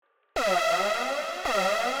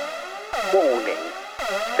Warning.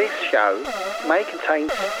 This show may contain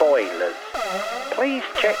spoilers. Please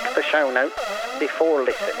check the show notes before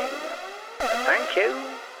listening. Thank you.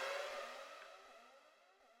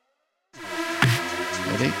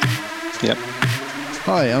 Ready? Yep.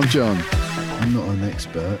 Hi, I'm John. I'm not an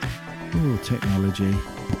expert. Oh, technology.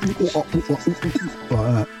 Like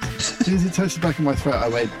that. As soon as it touched the back of my throat, I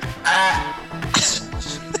went, ah!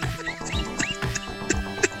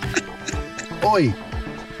 Oi!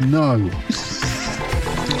 No.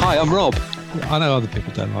 Hi, I'm Rob. I know other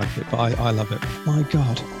people don't like it, but I love it. My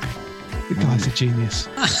God. The guy's a genius.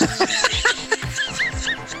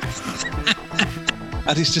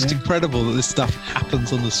 And it's just incredible that this stuff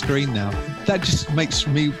happens on the screen now. That just makes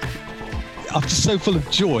me... I'm just so full of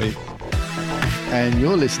joy. And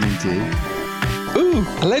you're listening to... Ooh,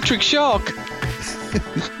 Electric Shock.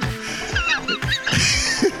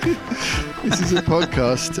 This is a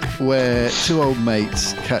podcast where two old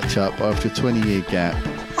mates catch up after a 20-year gap. I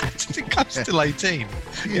think I'm still 18. Yeah.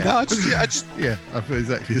 You know, I just Yeah, I feel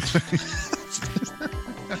exactly the same.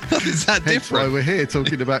 Is that Hence why different? we're here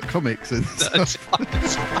talking about comics and stuff.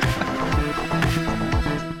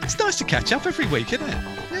 It's nice to catch up every week, isn't it?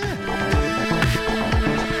 Yeah.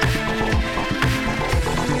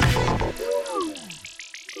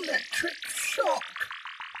 Electric shock.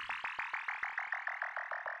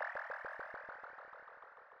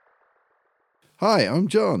 Hi, I'm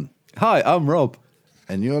John, Hi, I'm Rob.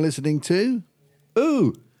 and you're listening to...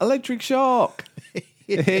 Ooh, Electric Shock.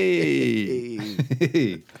 Hey.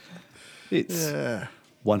 It's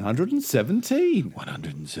 117.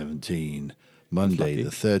 117, Monday, the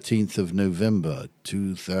 13th of November,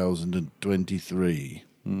 2023.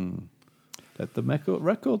 Let the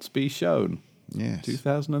records be shown. Yes.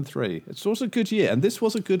 2003. It's also a good year, and this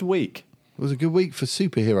was a good week. It was a good week for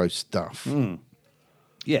superhero stuff.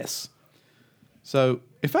 Yes. So,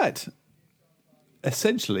 in fact,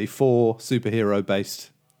 essentially 4 superhero-based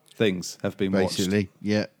things have been Basically,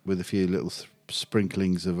 yeah, with a few little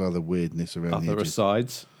sprinklings of other weirdness around watched. the Other edges.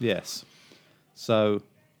 asides, yes. So,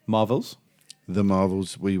 Marvels. The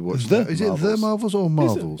Marvels, we watched. The Is it The Marvels or Is it?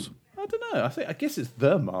 Marvels? I don't know. I guess it's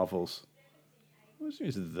The Marvels. What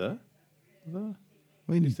is it? The?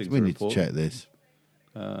 We need, things we are need to important. check this.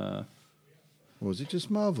 Or was it just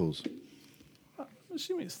Marvels? I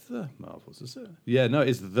assume it's The Marvels, is it? Yeah, no,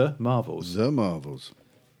 it's The Marvels, The Marvels.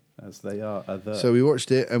 as they are. So we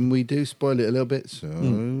watched it, and we do spoil it a little bit, so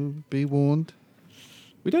be warned.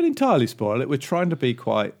 We don't entirely spoil it. We're trying to be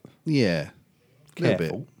quite Yeah. A little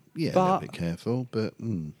careful. bit. Yeah, a but, little bit careful, but...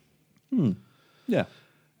 yeah.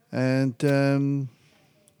 And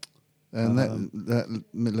that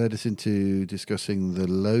led us into discussing the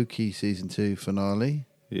Loki season 2 finale.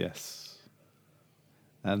 Yes.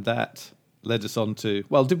 And that led us on to...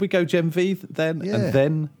 Well, did we go Gen V then? Yeah. And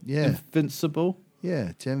then Yeah. Invincible?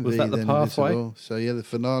 Yeah, Gen Was V. that the then pathway? Invincible. So yeah, the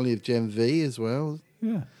finale of Gen V as well,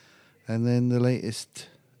 Yeah. and then the latest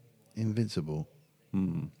Invincible.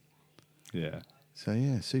 Yeah. So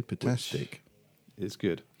yeah, supertastic. It's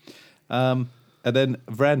good. And then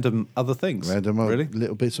random other things. Random really?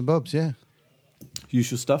 little bits and bobs, yeah.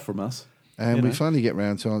 Usual stuff from us. And You we know. finally get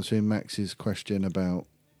round to answering Max's question about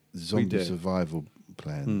zombie do. survival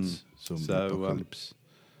plans, zombie So, apocalypse.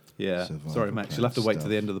 Yeah. Survival Sorry, Max. You'll have to wait to stuff.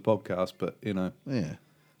 the end of the podcast, but, you know, Yeah.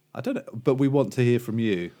 I don't know. But we want to hear from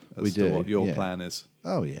you as We to do, what your yeah. plan is.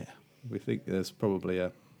 Oh yeah. We think there's probably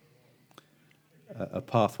a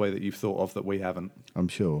pathway that you've thought of that we haven't. I'm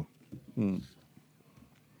sure.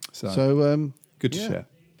 So, good to yeah. share.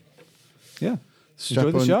 Yeah. Strap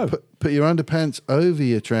Enjoy the on, show. Put your underpants over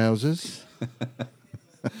your trousers.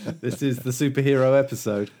 This is the superhero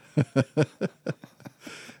episode.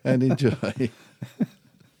 And enjoy.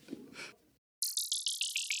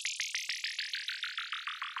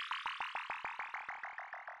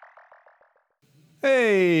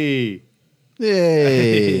 Hey!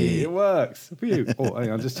 Yay! It works. Phew. Oh,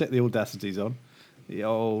 hang on. Just check the Audacity's on. The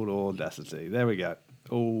old Audacity. There we go.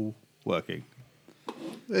 All working.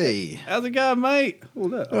 Hey. How's it going, mate? Oh,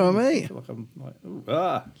 look. Oh, I mate. feel like I'm like,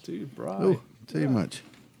 too bright. Oh, too much.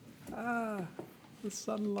 The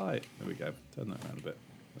sunlight. There we go. Turn that around a bit.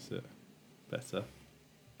 That's it.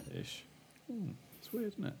 Better-ish. It's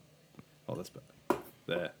weird, isn't it? Oh, that's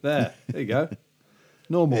better. There you go.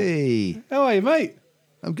 Normal. Hey. How are you, mate?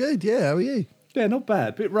 I'm good, yeah. How are you? Yeah, not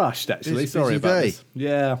bad. Bit rushed, actually. Busy Sorry about day. this.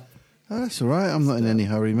 Yeah, Oh, that's all right. I'm not in any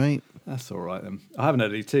hurry, mate. that's all right then. I haven't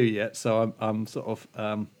had any tea yet, so I'm sort of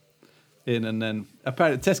in, and then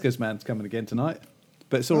apparently Tesco's man's coming again tonight,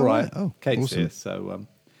 but it's all Oh, right. right. Oh, Kate's awesome. here, so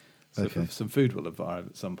Okay. some food will arrive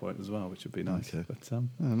at some point as well, which would be nice. Okay. But Oh,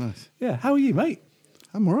 nice. yeah, how are you, mate?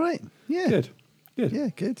 I'm all right. Yeah. Good. Yeah,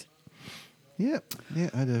 good. Yeah. Yeah,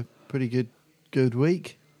 I had a pretty good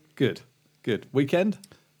week. Good. Weekend?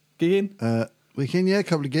 Gigging? Weekend, yeah, a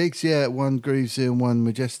couple of gigs. Yeah, one Groovesy and one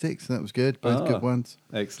Majestic, so that was good. Both good ones.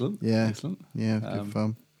 Excellent. Yeah. Excellent. Yeah, good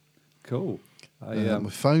fun. Cool. My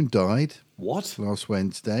phone died What? last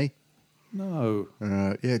Wednesday. No.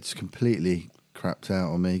 Yeah, it just completely crapped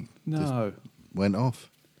out on me. No. Just went off.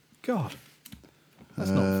 God.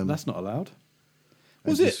 That's not allowed.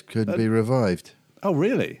 It just couldn't be revived. Oh,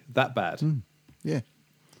 really? That bad? Yeah.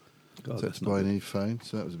 God, So I had to buy a new phone,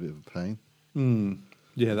 so that was a bit of a pain.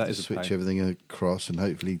 Yeah, that To is a switch pain. everything across and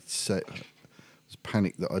hopefully I was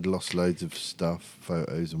panicked that I'd lost loads of stuff,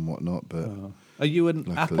 photos and whatnot, but Are you an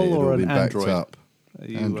luckily Apple it had all or an been backed Android? up. Are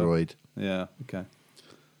you, Android. Yeah, okay.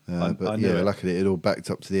 But I knew it. luckily it all backed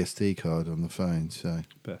up to the SD card on the phone, so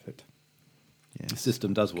Perfect. yeah. The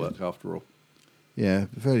system does work after all. Yeah,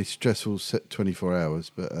 very stressful 24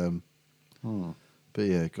 hours, but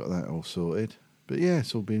yeah, got that all sorted. But yeah,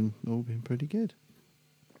 it's all been pretty good.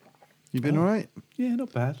 You been all right? Yeah,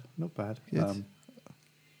 not bad. Good.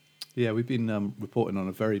 Yeah, we've been reporting on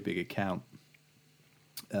a very big account,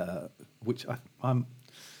 which I don't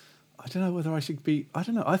know whether I should be. I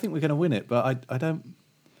don't know. I think we're going to win it, but I don't.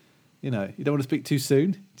 You know, you don't want to speak too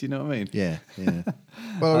soon. Do you know what I mean? Yeah.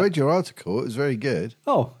 Well, I read your article. It was very good.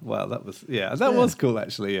 Oh, well, that was cool,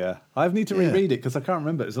 actually, yeah. I need to reread it because I can't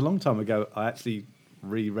remember. It was a long time ago. I actually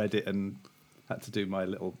reread it and had to do my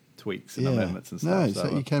little tweaks and amendments and stuff. No, so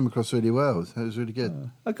you came across really well. It was really good.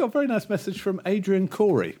 I got a very nice message from Adrian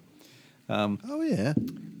Corey, Oh, yeah.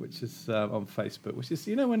 which is on Facebook, which is,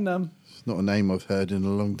 when... It's not a name I've heard in a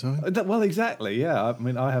long time. well, exactly, yeah. I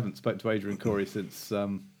mean, I haven't spoken to Adrian Corey since,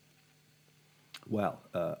 I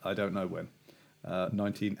don't know when.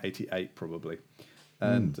 1988, probably.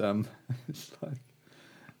 And it's like,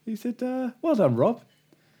 he said, well done, Rob.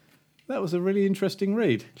 That was a really interesting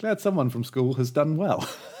read. Glad someone from school has done well.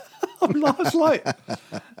 And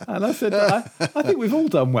I said, I think we've all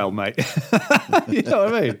done well, mate. You know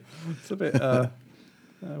what I mean? It's a bit... Well,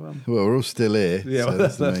 we're all still here. Yeah,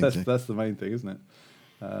 so that's the main thing, isn't it?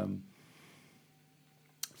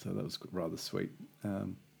 So that was rather sweet.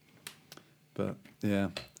 But yeah,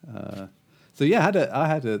 so yeah, I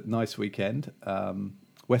had a nice weekend.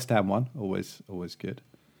 West Ham won, always good.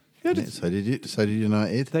 Yeah, So did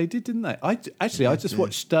United. they did, didn't they? I just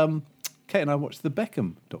watched. Kate and I watched the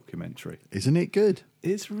Beckham documentary. Isn't it good?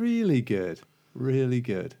 It's really good, really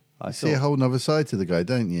good. I See a whole other side to the guy,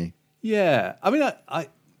 don't you? Yeah, I mean, I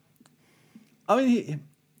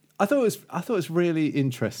thought it was really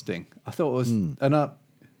interesting. I thought it was,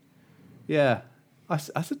 I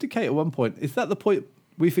said to Kate at one point, "Is that the point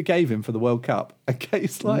we forgave him for the World Cup?" And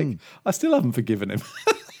Kate's like, "I still haven't forgiven him."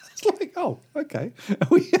 It's like, oh, okay.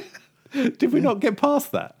 Did we not get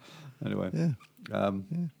past that? Anyway, Yeah.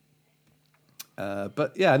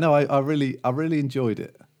 but yeah, no, I really enjoyed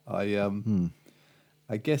it. I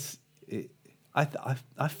guess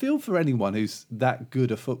I feel for anyone who's that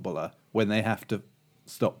good a footballer when they have to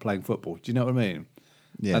stop playing football. Do you know what I mean?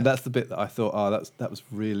 Yeah. And that's the bit that I thought, that was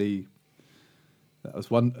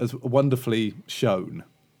wonderfully shown.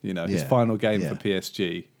 You know, his Yeah. final game Yeah. for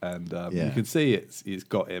PSG, and Yeah. you can see it's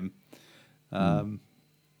got him. What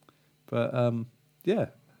a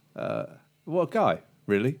guy,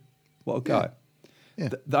 really. What a guy. Yeah.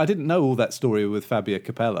 I didn't know all that story with Fabio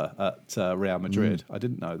Capella at Real Madrid. I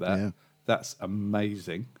didn't know that. Yeah. That's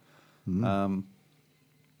amazing.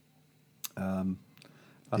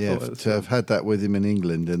 I Yeah, thought it was, to have had that with him in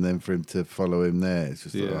England and then for him to follow him there, it's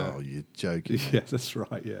just like, Yeah. oh, you're joking. yeah, that's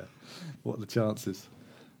right. Yeah, what are the chances?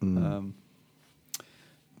 And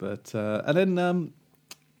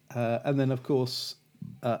then of course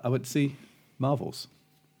I went to see Marvels,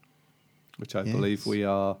 which I believe we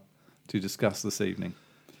are to discuss this evening.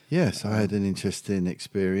 Yes, I had an interesting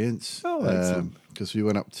experience. Oh, excellent. Because we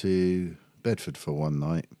went up to Bedford for one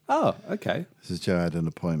night. Oh, okay. This is Joe had an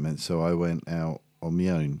appointment, so I went out on my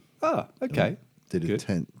own. Oh, okay. Did a Good.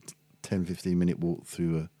 10-15 minute walk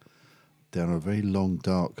through down a very long,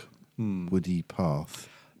 dark, woody path.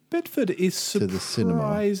 Bedford is To the cinema.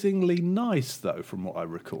 surprisingly nice, though, from what I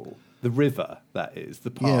recall. The river, that is,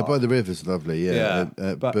 the park. Yeah, by the river's lovely, yeah.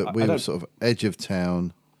 Yeah, but but we I were don't- sort of edge of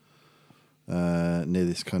town, near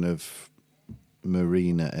this kind of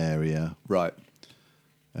marina area. Right.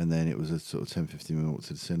 And then it was a sort of 10-15 minute walk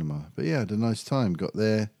to the cinema. But yeah, I had a nice time. Got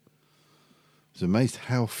there. I was amazed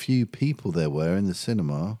how few people there were in the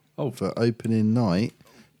cinema. Oh. For opening night,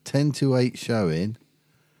 10 to 8 showing,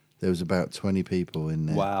 there was about 20 people in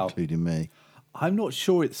there, Wow. including me. I'm not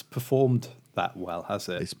sure it's performed that well, has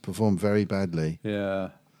it? It's performed very badly. Yeah.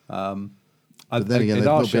 But then again, they've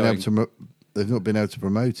not been able to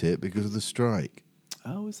promote it because of the strike.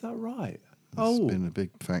 Oh, is that right? It's been a big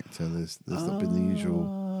factor. There's not been the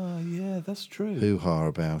usual yeah, that's true. hoo-ha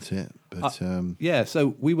about it. But yeah,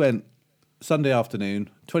 so we went Sunday afternoon,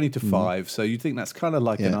 20 to 5. So you'd think that's kind of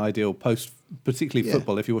like an ideal post, particularly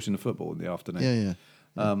football, if you're watching the football in the afternoon.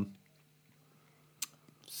 yeah.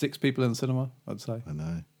 6 people in the cinema, I'd say. I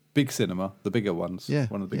know. Big cinema, the bigger ones. Yeah,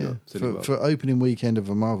 one of the bigger cinemas. for opening weekend of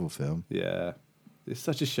a Marvel film. Yeah, it's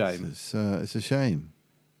such a shame. It's a shame.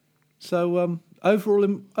 So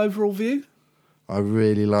overall view? I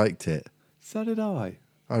really liked it. So did I.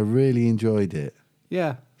 I really enjoyed it.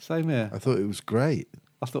 Yeah, same here. I thought it was great.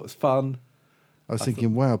 I thought it was fun. I was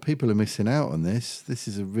thinking, wow, people are missing out on this. This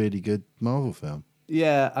is a really good Marvel film.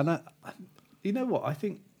 Yeah, and you know what? I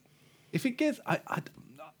think if it gets, I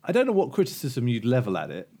don't know what criticism you'd level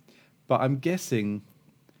at it, but I'm guessing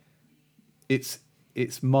it's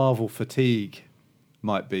Marvel fatigue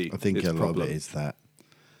might be. I think its a lot problem. of it is that.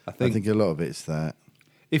 I think a lot of it's that.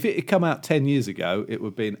 if it had come out 10 years ago, it would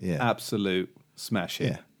have been absolute smash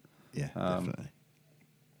hit. Yeah, definitely.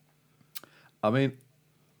 I mean,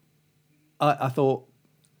 I thought,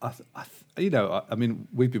 I mean,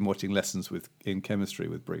 we've been watching lessons in chemistry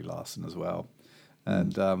with Brie Larson as well,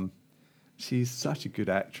 and she's such a good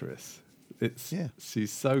actress.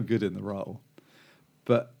 She's so good in the role,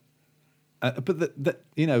 but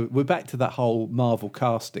we're back to that whole Marvel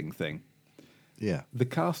casting thing. Yeah, The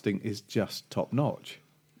casting is just top notch.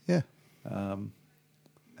 yeah.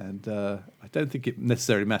 And I don't think it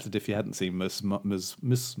necessarily mattered if you hadn't seen Miss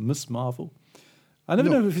Marvel. I never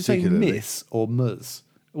Not know if you're saying particularly. Miss or Ms.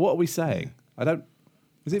 What are we saying? I don't.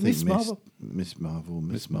 Is it I think Miss Marvel? Miss Marvel.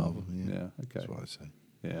 Miss Marvel. Yeah. Yeah. Okay. That's what I say.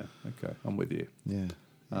 Yeah. Okay. I'm with you. Yeah.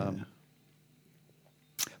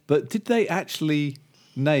 But did they actually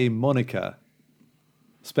name Monica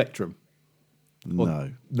Spectrum?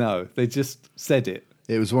 No. No. They just said it.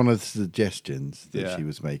 It was one of the suggestions that Yeah. she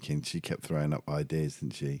was making. She kept throwing up ideas,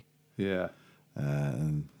 didn't she? Yeah.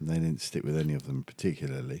 And they didn't stick with any of them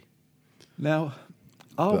particularly. Now,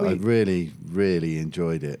 But I really, really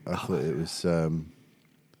enjoyed it. I thought it was a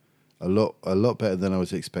lot better than I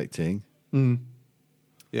was expecting.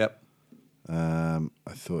 Yep. I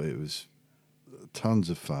thought it was tons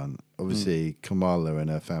of fun. Obviously, Kamala and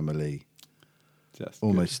her family Just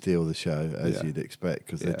almost steal the show, as Yeah. you'd expect,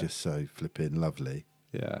 because they're Yeah. just so flipping lovely.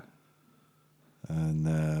 good. Yeah.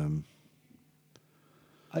 And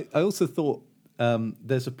I also thought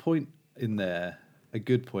there's a point in there, a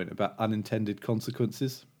good point about unintended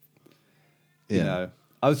consequences. yeah, You know,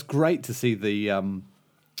 I was great to see the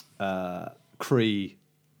Kree,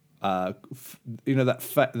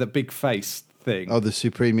 that big face thing. oh, the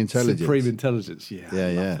Supreme Intelligence. Supreme Intelligence. Yeah, Yeah,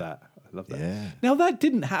 I yeah. love that. I love that. Yeah. Now that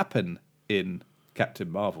didn't happen in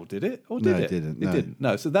Captain Marvel, did it? Or did No, it? it didn't, It no. didn't.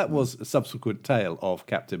 No. So that was a subsequent tale of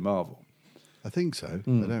Captain Marvel. I think so. I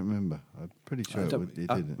don't remember. I'm pretty sure it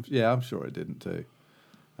didn't. Yeah, I'm sure it didn't too.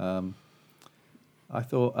 I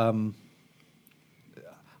thought I'm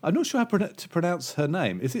not sure how to pronounce her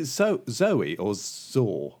name. Is it Zoe or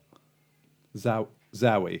Zor?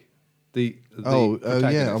 Zowie. The Oh, yeah.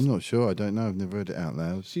 protagonist. I'm not sure. I don't know. I've never read it out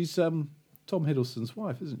loud. She's Tom Hiddleston's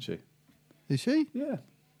wife, isn't she? Is she? Yeah.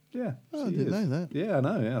 Yeah. Oh, I she didn't is. know that. Yeah, I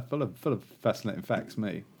know. Yeah, full of fascinating facts.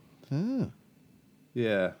 Me. Ah,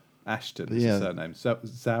 Yeah, Ashton But is yeah. her surname.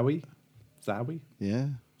 Zowie, yeah.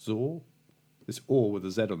 Zor. It's Or with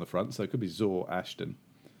a Z on the front, so it could be Zor Ashton.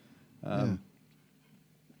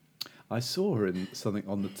 I saw her in something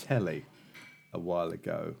on the telly a while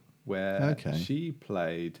ago where Okay. she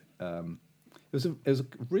played. It was a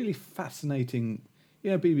really fascinating.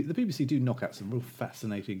 You know, the BBC do knock out some real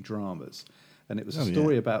fascinating dramas, and it was a Oh, yeah.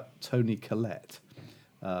 story about Toni Collette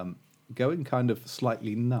going kind of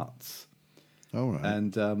slightly nuts. All right.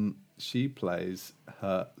 And she plays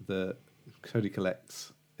the Toni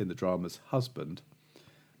Collette's in the drama's husband's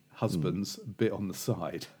bit on the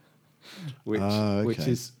side, which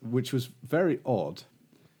okay. which was very odd,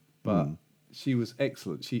 but she was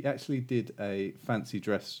excellent. She actually did a fancy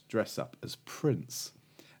dress up as Prince,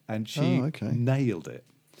 and she nailed it,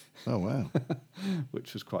 Oh, wow.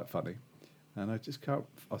 which was quite funny. And I just can't.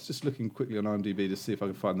 I was just looking quickly on IMDb to see if I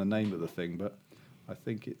can find the name of the thing, but I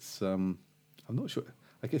think it's. I'm not sure.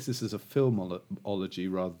 I guess this is a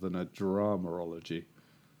filmology rather than a dramarology.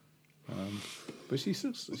 But she's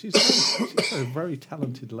a very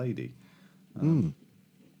talented lady.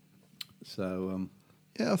 So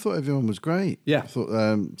Yeah, I thought everyone was great. Yeah. I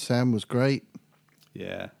thought Sam was great,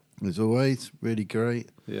 yeah, as always. Really great.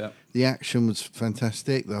 yeah, The action was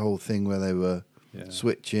fantastic. The whole thing where they were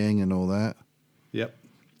switching and all that. yep,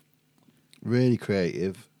 Really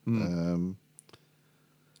creative.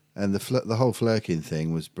 And the whole Flurkin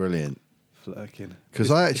thing was brilliant. Flurkin.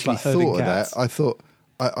 Because I It's actually like herding thought of cats. that.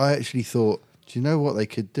 I actually thought, do you know what they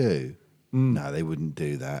could do? No, they wouldn't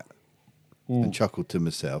do that. And chuckled to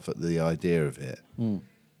myself at the idea of it.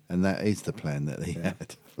 And that is the plan that they had.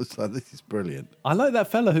 I was like, this is brilliant. I like that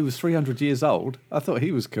fella who was 300 years old. I thought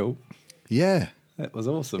he was cool. Yeah. That was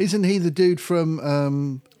awesome. Isn't he the dude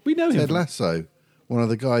from We know him. Ted Lasso? One of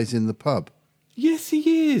the guys in the pub. Yes,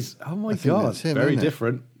 he is. Oh my think God. that's him, Very isn't it?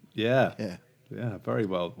 different. Yeah. Yeah. Yeah, very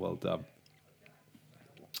well done.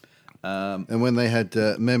 And when they had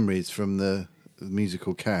memories from the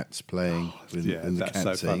musical Cats playing in the that's cat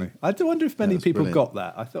so scene. funny. I do wonder if many was people brilliant. got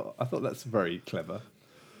that. I thought that's very clever.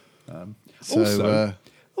 So,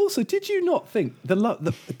 Also, did you not think I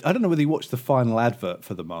don't know whether you watched the final advert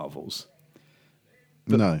for the Marvels.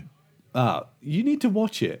 no. You need to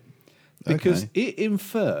watch it because Okay. it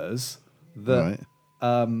infers that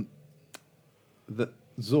Right. that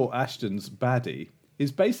Zor Ashton's baddie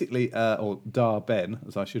is basically, or Dar Ben,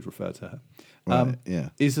 as I should refer to her, Right, yeah.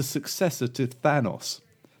 is a successor to Thanos.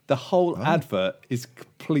 The whole advert is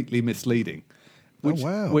completely misleading, which,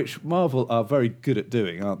 wow. which Marvel are very good at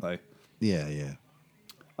doing, aren't they? Yeah, yeah.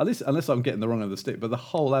 Unless I'm getting the wrong end of the stick, but the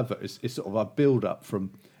whole advert is sort of a build-up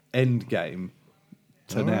from Endgame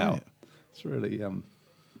to All now. right. It's really,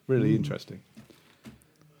 really interesting.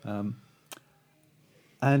 And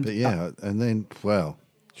But yeah, and then, well...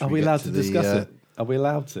 should are we get allowed to the, discuss it? Are we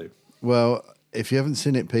allowed to? Well, if you haven't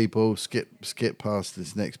seen it, people, skip past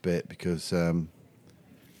this next bit because,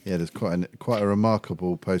 there's quite a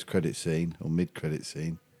remarkable post-credit scene or mid-credit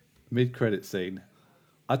scene. Mid-credit scene.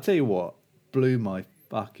 I tell you what, blew my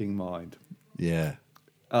fucking mind. Yeah,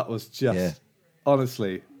 That was just, Yeah.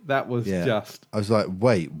 honestly, that was yeah. just, I was like,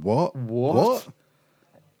 wait, what? What?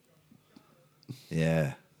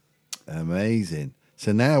 Yeah, amazing.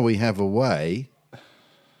 So now we have a way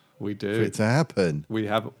we for do. it to happen. We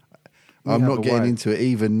have. I'm have not a getting way. into it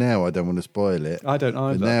even now. I don't want to spoil it. I don't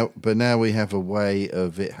either. But now we have a way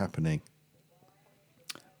of it happening.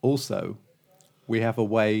 Also, we have a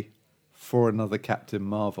way for another Captain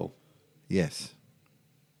Marvel. Yes.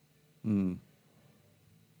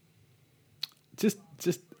 Just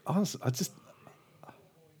honestly, I just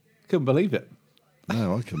couldn't believe it.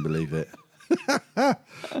 No, I can believe it.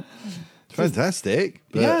 Fantastic.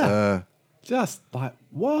 But, Yeah. Just like,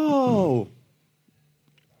 whoa.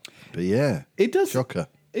 but yeah, It does. shocker.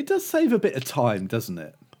 It does save a bit of time, doesn't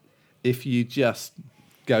it? If you just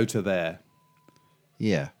go to there.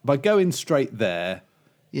 Yeah, By going straight there,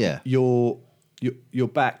 yeah, you're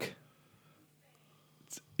back.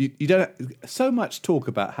 You don't so much talk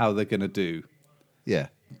about how they're going to do yeah,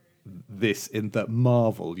 this in the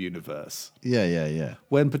Marvel universe yeah.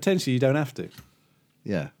 when potentially you don't have to.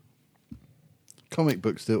 Yeah. Comic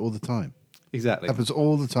books do it all the time. Exactly. Happens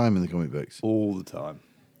all the time in the comic books. All the time.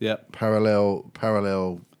 Yep. Parallel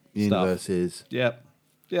universes. Yep.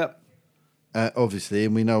 Obviously,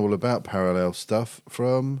 and we know all about parallel stuff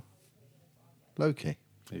from Loki.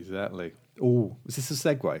 Exactly. Oh, is this a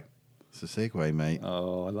segue? It's a segue, mate.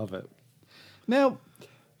 Oh, I love it. Now,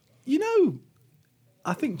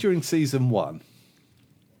 I think during season 1,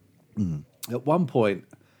 at one point,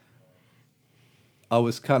 I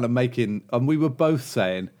was kind of making, and we were both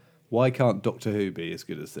saying, why can't Doctor Who be as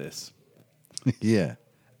good as this? Yeah.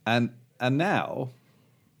 And now,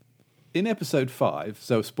 in episode 5,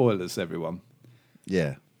 so spoilers, everyone.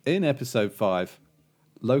 Yeah. In episode 5,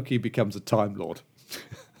 Loki becomes a Time Lord,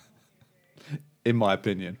 in my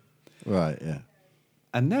opinion. Right, yeah.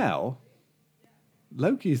 And now,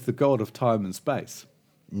 Loki is the god of time and space,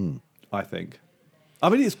 I think. I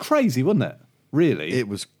mean, it's crazy, wasn't it? Really? It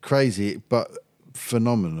was crazy, but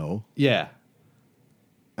phenomenal. Yeah.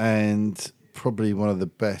 And probably one of the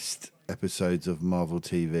best episodes of Marvel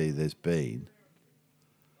TV there's been.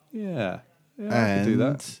 Yeah. Yeah, I And could do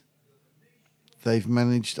that. they've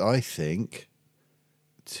managed, I think,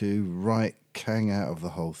 to write Kang out of the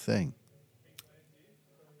whole thing.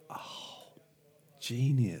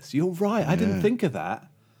 Genius. You're right. I didn't Yeah. think of that.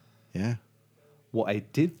 Yeah. What I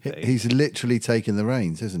did think. He's literally taken the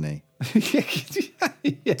reins, isn't he?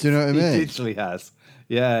 Yes, Do you know what I mean? He literally has.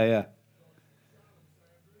 Yeah.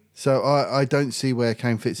 So I don't see where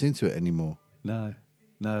Kang fits into it anymore. No.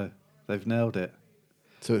 They've nailed it.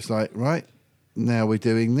 So it's like, right, now we're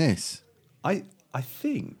doing this. I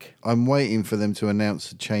think. I'm waiting for them to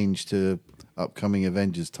announce a change to upcoming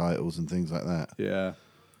Avengers titles and things like that. Yeah.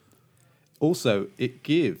 Also, it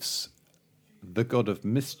gives the god of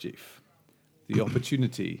mischief the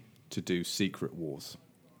opportunity to do secret wars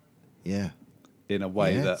Yeah. in a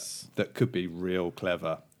way Yes. that could be real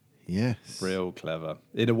clever. Yes. Real clever.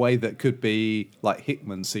 In a way that could be like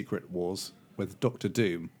Hickman's Secret Wars with Doctor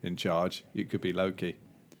Doom in charge. It could be Loki.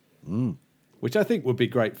 Which I think would be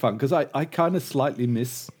great fun, because I kind of slightly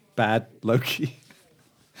miss bad Loki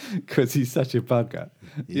because he's such a bugger.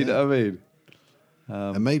 You know what I mean?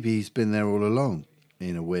 And maybe he's been there all along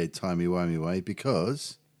in a weird timey-wimey way,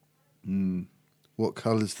 because what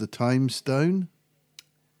colour's the time stone?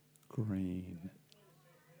 Green.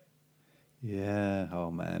 Yeah. Oh,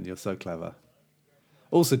 man, you're so clever.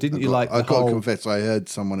 Also, didn't you like I've got to confess, I heard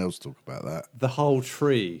someone else talk about that. the whole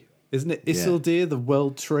tree? Isn't it Isildir, the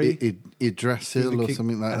world tree? Yggdrasil or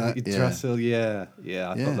something like that. Yggdrasil, yeah.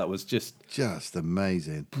 I thought that was just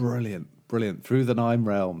amazing. brilliant. Through the 9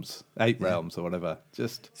 realms, 8 realms or whatever.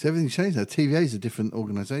 Just So everything's changed now. TVA is a different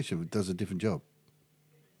organisation. It does a different job.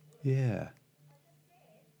 yeah.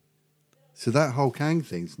 So that whole Kang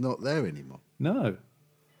thing's not there anymore. No.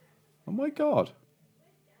 Oh my God.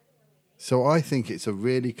 So I think it's a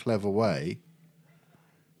really clever way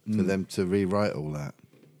for them to rewrite all that.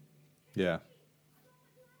 Yeah.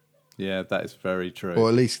 Yeah, that is very true. Or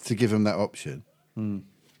at least to give him that option.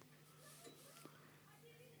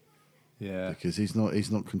 Yeah. Because he's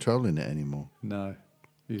not controlling it anymore. No,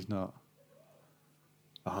 he's not.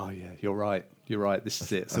 Oh, yeah, you're right. This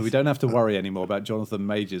is it. So we don't have to worry anymore about Jonathan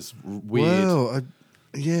Major's weird... Well,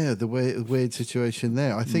 the weird situation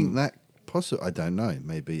there. I think that possible. I don't know.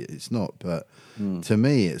 Maybe it's not. But to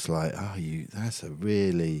me, it's like, that's a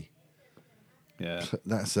really... Yeah.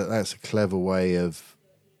 That's a clever way of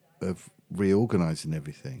reorganising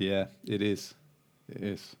everything. Yeah, it is. It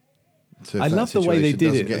is. So if I that love the way they situation did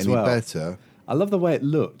doesn't it get as any well. better. I love the way it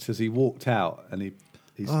looked as he walked out and he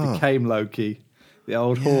became Loki. The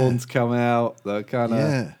old horns come out. The kind of...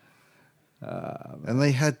 Yeah. And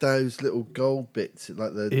they had those little gold bits,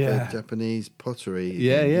 like the Japanese pottery,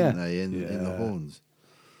 didn't they, in the horns.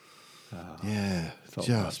 top Just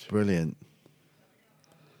notch. brilliant.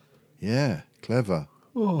 Yeah, clever.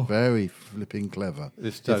 Very flipping clever.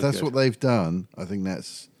 It's If so that's good. what they've done, I think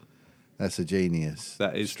that's a genius.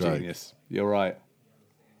 That is stroke. genius. You're right.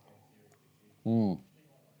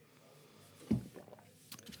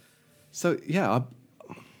 So yeah,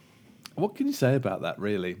 what can you say about that?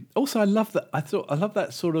 Really. Also, I love that. I love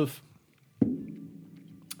that sort of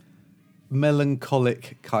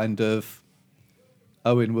melancholic kind of.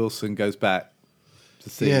 Owen Wilson goes back to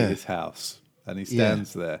see his house, and he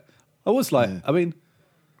stands there. Almost like, I mean,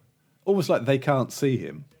 almost like they can't see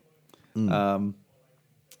him. And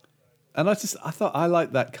I thought I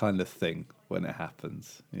like that kind of thing when it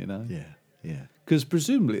happens, you know? Yeah. Because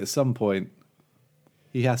presumably at some point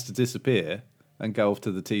he has to disappear and go off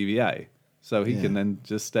to the TVA, so he can then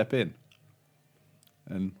just step in,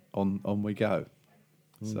 and on we go.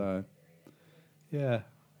 So, yeah,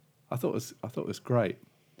 I thought it was great.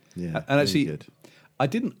 Yeah. And actually, good. I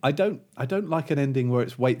don't like an ending where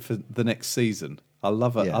it's wait for the next season. I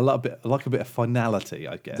love it. Yeah. I like a bit of finality,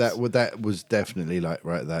 I guess. That was definitely like,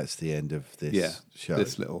 right, that's the end of this show.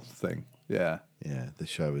 This little thing. Yeah. Yeah, the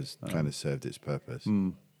show has kind of served its purpose.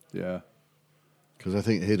 Yeah. Because I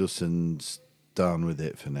think Hiddleston's done with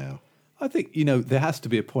it for now. I think, there has to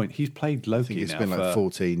be a point. He's played Loki I think it's now been like for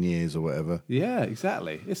 14 years or whatever. Yeah,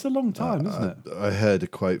 exactly. It's a long time, isn't it? I heard a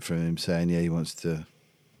quote from him saying, he wants to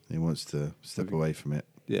step away from it.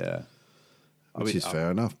 Yeah. Which is fair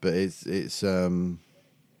enough, but it's he's done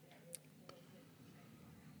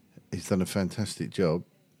a fantastic job.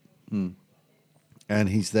 And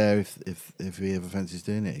he's there if he ever fancies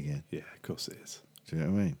doing it again. Yeah, of course it is. Do you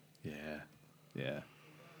know what I mean? Yeah. Yeah.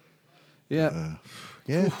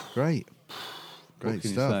 Yeah, great. Great What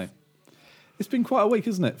can stuff. you say? It's been quite a week,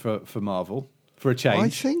 isn't it, for Marvel? For a change. I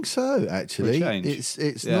think so, actually. For a change.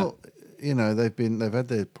 It's not, they've had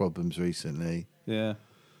their problems recently. Yeah.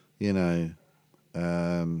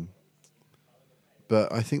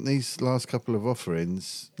 But I think these last couple of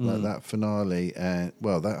offerings, like that finale, and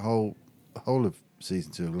that whole of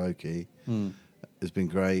season 2 of Loki, has been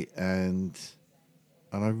great, and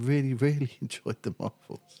I really, really enjoyed the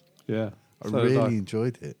Marvels. Yeah. I really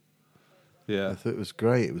enjoyed it. Yeah. I thought it was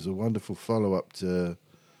great. It was a wonderful follow up to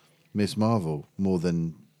Miss Marvel, more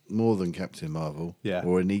than Captain Marvel,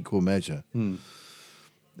 or in equal measure.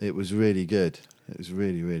 It was really good. It was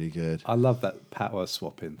really, really good. I love that power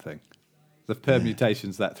swapping thing. The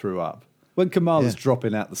permutations that threw up. When Kamala's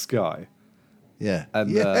dropping out the sky. Yeah.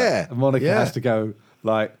 And Monica has to go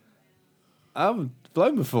like, I haven't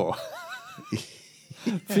flown before.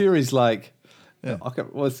 Fury's like,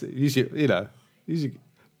 use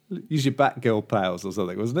your Batgirl powers or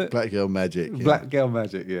something, wasn't it? Black Girl Magic. Yeah. Black Girl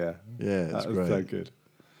Magic, yeah. Yeah, that's that was great. so good.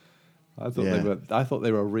 I thought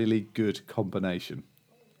they were a really good combination.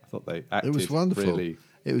 I thought they acted It was wonderful. really...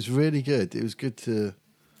 It was really good. It was good to.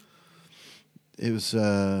 It was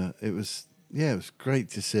great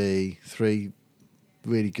to see 3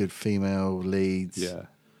 really good female leads. Yeah.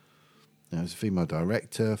 There was a female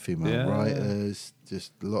director, female writers,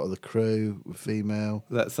 just a lot of the crew were female.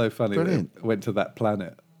 That's so funny. Brilliant. They went to that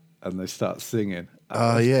planet and they start singing.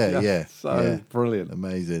 Oh, yeah. So brilliant.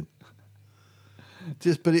 Amazing.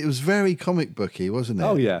 But it was very comic booky, wasn't it?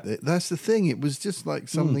 Oh, yeah. That's the thing. It was just like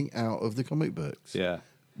something out of the comic books. Yeah.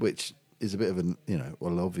 Which is a bit of an,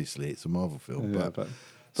 obviously it's a Marvel film, Yeah, but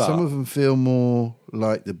but some of them feel more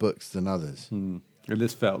like the books than others. And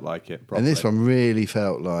this felt like it, probably. And this one really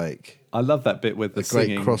felt like I love that bit with the a great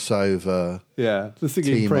singing. crossover, The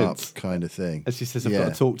singing team Prince. up kind of thing. And she says, I've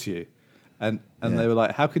got to talk to you. And they were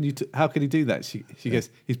like, how can you do that? She goes,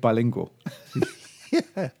 he's bilingual.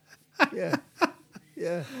 Yeah.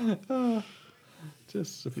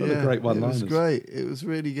 Just full of great one-liners. It was great. It was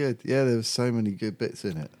really good. Yeah, there was so many good bits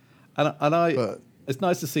in it. And it's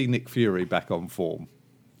nice to see Nick Fury back on form.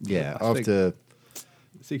 Yeah, I think after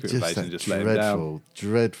Secret just Invasion that just let him down.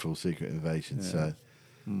 dreadful Secret Invasion. So,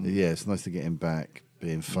 it's nice to get him back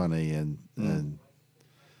being funny and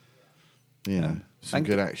some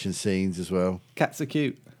good action scenes as well. Cats are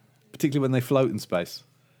cute, particularly when they float in space.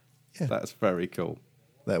 Yeah. That's very cool.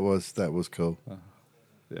 That was cool.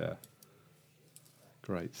 Yeah.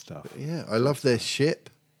 Great stuff. Yeah, I love their ship.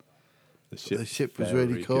 The ship was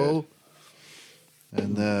really cool. Good.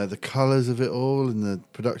 And the colours of it all and the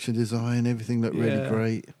production design, everything looked really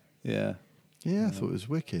great. Yeah. Yeah, I thought it was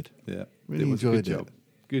wicked. Yeah. Really it was enjoyed good job.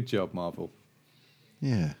 Good job, Marvel.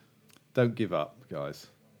 Yeah. Don't give up, guys.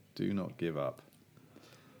 Do not give up.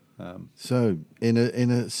 So, in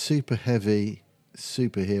a super heavy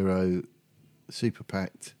superhero, super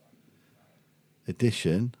packed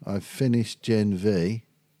edition, I've finished Gen V.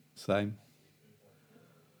 Same.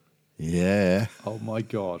 Yeah. Oh my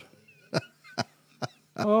God.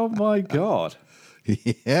 Oh my God.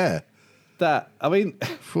 Yeah. I mean,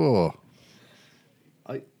 4.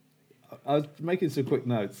 I was making some quick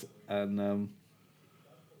notes, and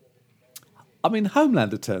I mean,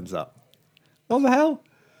 Homelander turns up. What the hell?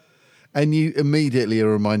 And you immediately are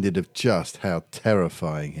reminded of just how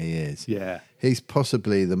terrifying he is. Yeah. He's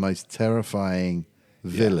possibly the most terrifying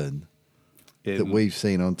villain that we've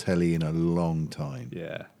seen on telly in a long time.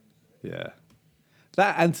 Yeah. Yeah.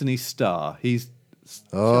 That Anthony Starr, he's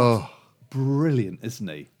brilliant, isn't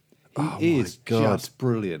he? He is just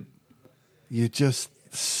brilliant. You're just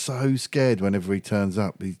so scared whenever he turns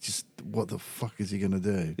up. He's just, what the fuck is he going to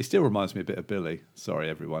do? He still reminds me a bit of Billy. Sorry,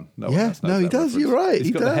 everyone. He does. You're right.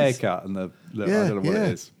 He's got the haircut and the I don't know what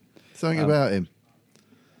it is. Something about him.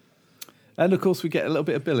 And of course, we get a little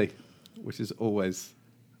bit of Billy, which is always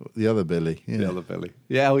the other Billy. Yeah. the other Billy.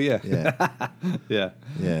 Yeah. Oh, yeah. Yeah. Yeah.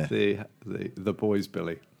 Yeah. The boys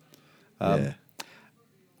Billy. Yeah.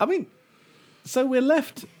 I mean, so we're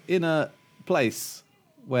left in a place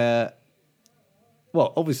where,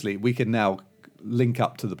 well, obviously we can now link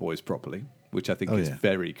up to the boys properly, which I think is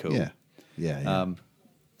very cool. Yeah. Yeah.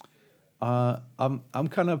 I'm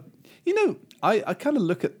kind of, I kind of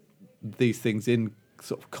look at these things in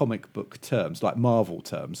sort of comic book terms, like Marvel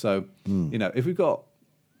terms. So, if we've got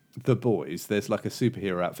the boys, there's like a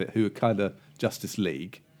superhero outfit who are kind of Justice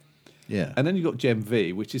League. Yeah. And then you've got Gen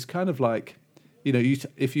V, which is kind of like,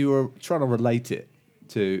 if you were trying to relate it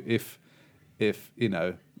to if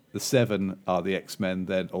the Seven are the X-Men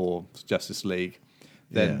then or Justice League,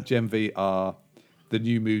 then Gen V are the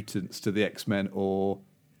New Mutants to the X-Men or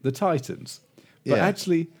the Titans. But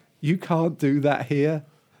actually, you can't do that here.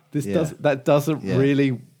 That doesn't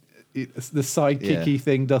really. The sidekicky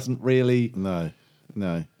thing doesn't really. No.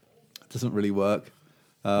 Doesn't really work.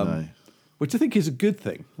 No. Which I think is a good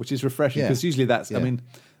thing, which is refreshing because usually that's. Yeah. I mean,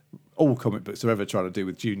 all comic books are ever trying to do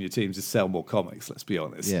with junior teams is sell more comics. Let's be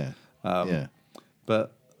honest. Yeah.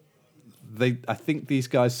 But I think these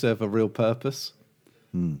guys serve a real purpose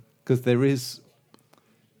because there is,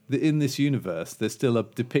 in this universe, there's still a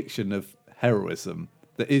depiction of heroism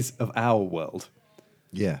that is of our world.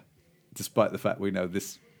 Yeah. Despite the fact we know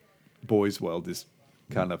this boys' world is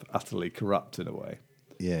kind of utterly corrupt in a way.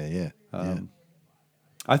 Yeah.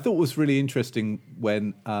 I thought it was really interesting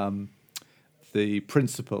when the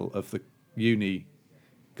principal of the uni,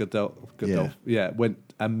 Godolph,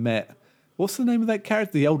 went and met. What's the name of that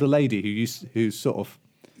character? The older lady who's sort of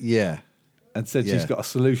and said she's got a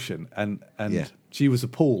solution, and she was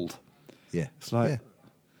appalled. Yeah, it's like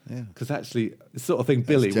because actually the sort of thing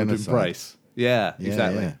Billy would embrace. Yeah,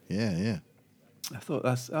 exactly. Yeah. I thought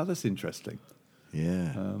that's interesting.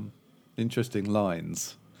 Yeah, interesting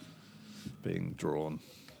lines being drawn.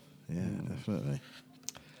 Yeah, definitely.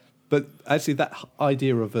 But actually, that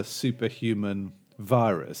idea of a superhuman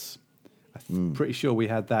virus, I'm pretty sure we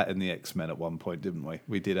had that in the X-Men at one point, didn't we?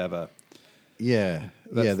 We did have a... Yeah,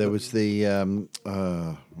 That's there was the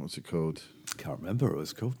what's it called? Can't remember what it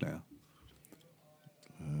was called now.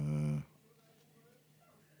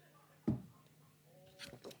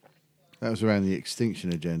 That was around the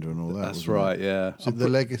extinction agenda and all that. That's wasn't right, it? yeah. Was it the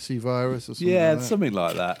legacy virus or something? Yeah, like that? something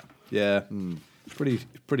like that. Yeah.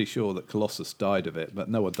 Pretty sure that Colossus died of it, but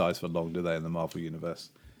no one dies for long, do they, in the Marvel universe?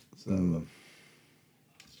 So,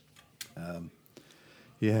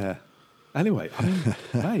 yeah. Anyway, I mean,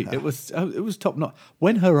 mate, it was top notch.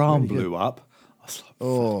 When her arm blew up, I was like,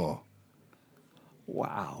 Oh,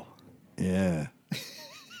 wow. yeah.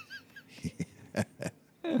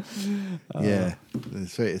 Yeah,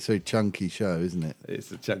 it's a very chunky show, isn't it?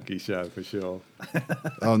 It's a chunky show for sure.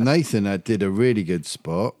 Oh, Nathan did a really good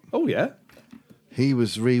spot. Oh, yeah? He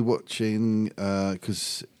was rewatching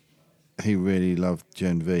because he really loved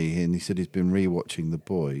Gen V, and he said he's been rewatching The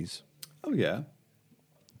Boys, Oh, yeah.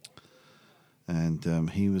 and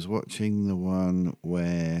he was watching the one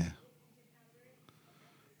where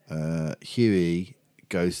Huey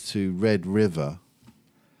goes to Red River,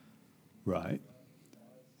 Right.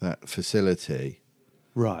 that facility,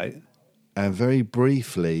 Right. and very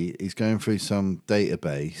briefly he's going through some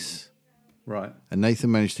database. Right. And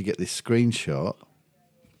Nathan managed to get this screenshot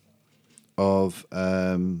of Oh,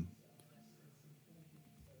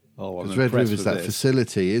 I'm because Red impressed River's with that this.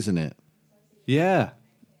 facility, isn't it? Yeah.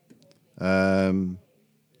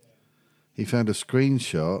 He found a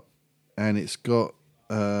screenshot, and it's got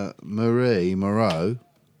Marie Moreau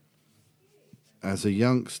as a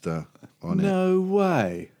youngster on it. No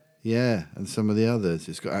way. Yeah, and some of the others.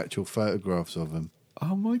 It's got actual photographs of them.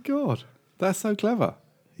 Oh, my God. That's so clever.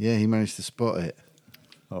 Yeah, he managed to spot it.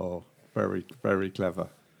 Oh, very, very clever.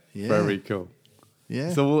 Yeah. Very cool.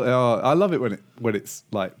 Yeah, So I love it when it's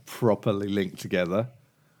like properly linked together.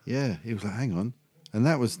 yeah. He was like, "Hang on," and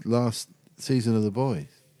that was last season of The Boys.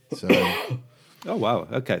 So, Oh wow.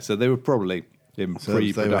 Okay, so they were probably in so they were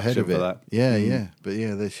pre-production ahead of for it. that. Yeah, yeah. But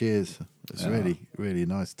yeah, there she is. It's Yeah. really, really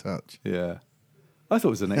nice touch. Yeah. I thought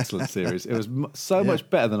it was an excellent series. It was so Yeah. much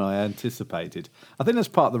better than I anticipated. I think that's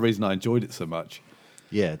part of the reason I enjoyed it so much.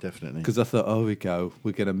 Yeah, definitely. Because I thought, oh, we're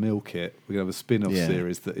going to milk it. We're going to have a spin-off Yeah.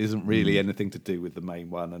 series that isn't really anything to do with the main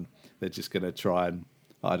one, and they're just going to try and,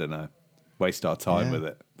 I don't know, waste our time Yeah. with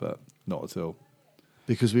it, but not at all.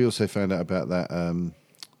 Because we also found out about that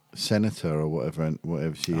senator or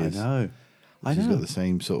whatever she is. I She's know. got the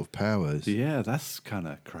same sort of powers. Yeah, that's kind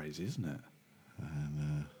of crazy, isn't it?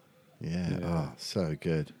 Yeah. Yeah. Oh, so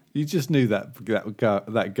good. You just knew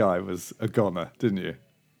that guy was a goner, didn't you?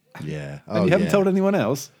 Yeah. And you haven't told anyone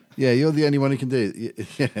else? Yeah, you're the only one who can do it.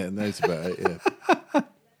 Yeah, knows about it. Yeah.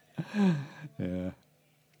 Yeah.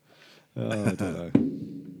 Oh, I don't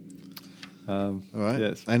know. All right.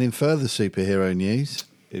 Yes, And in further superhero news,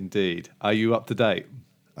 indeed. Are you up to date?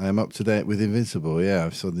 I am up to date with Invincible. Yeah,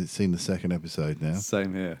 I've seen the second episode now.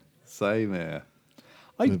 Same here. Same here.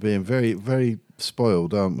 We're being very, very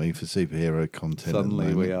spoiled, aren't we, for superhero content? at the Suddenly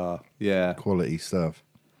we moment. are. Yeah. Quality stuff.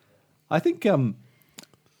 I think, I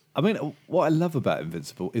mean, what I love about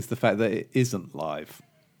Invincible is the fact that it isn't live.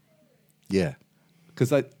 Yeah.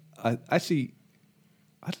 Because I actually,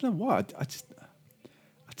 I don't know why. I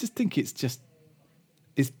just think it's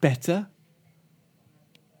better.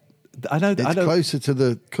 I know. It's closer to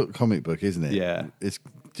the comic book, isn't it? Yeah. It's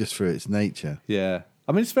just for its nature. Yeah.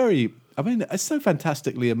 I mean, it's so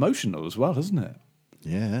fantastically emotional as well, isn't it?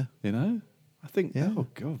 Yeah. You know, I think. Yeah. Oh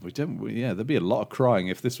God, there'd be a lot of crying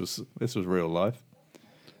if this was real life.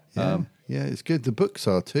 Yeah. Yeah, it's good. The books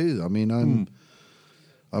are too. I mean, I'm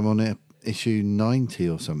on issue 90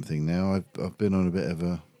 or something now. I've been on a bit of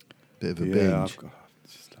a binge.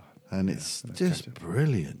 And it's just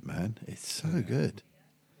brilliant, man. It's so good.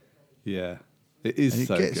 Yeah, it is. And it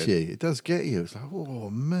so gets good. you. It does get you. It's like, oh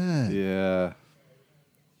man. Yeah,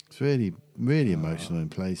 It's really, really emotional in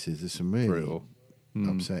places. There's some really brutal.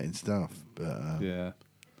 upsetting stuff, but Yeah,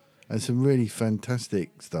 and some really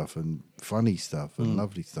fantastic stuff and funny stuff and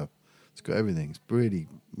lovely stuff. It's got everything. It's really,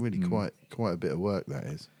 really quite a bit of work, that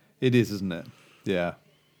is. it is, isn't it? Yeah,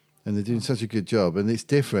 And they're doing such a good job, and it's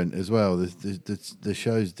different as well. The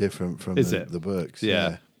show's different from Is it? the books.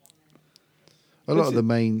 Yeah. A lot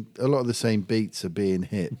of the same beats are being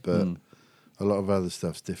hit, but a lot of other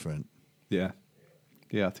stuff's different. yeah,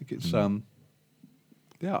 yeah. I think it's I'm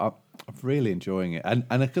really enjoying it, and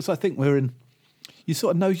because I think you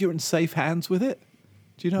sort of know you're in safe hands with it.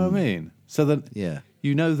 Do you know what I mean? So that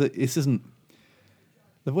you know that this isn't.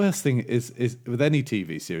 The worst thing is with any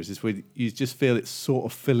TV series is when you just feel it's sort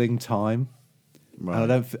of filling time. Right.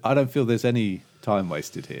 And I don't feel there's any time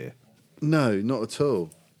wasted here. No, not at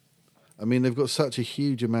all. I mean, they've got such a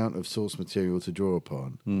huge amount of source material to draw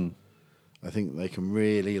upon. I think they can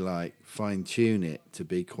really like fine tune it to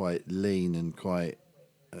be quite lean and quite,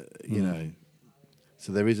 you know.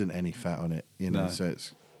 So there isn't any fat on it, you know. No. So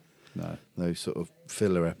it's No. sort of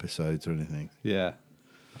filler episodes or anything. Yeah.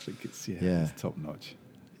 I think it's it's top notch.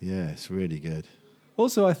 Yeah, it's really good.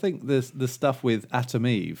 Also, I think the stuff with Atom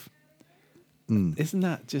Eve, isn't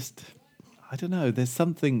that just, I don't know, there's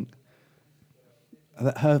something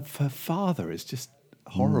that her father is just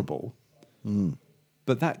horrible.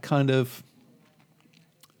 But that kind of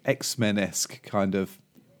X-Men-esque kind of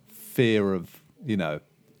fear of, you know,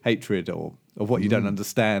 hatred or of what you don't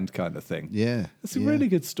understand kind of thing. Yeah. It's a really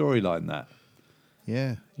good storyline, that.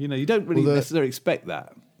 Yeah. You know, you don't really necessarily expect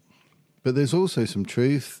that. But there's also some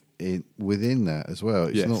truth within that as well.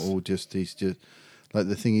 It's not all just, he's just, like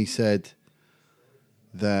the thing he said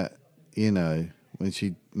that, you know, when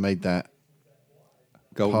she made that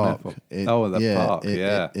Golden park. Apple. Park,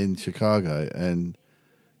 in Chicago. And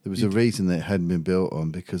there was a reason that it hadn't been built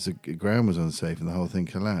on because the ground was unsafe and the whole thing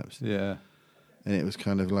collapsed. Yeah. And it was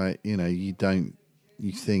kind of like, you know, you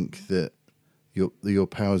think that your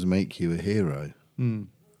powers make you a hero.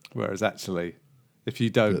 Whereas actually, if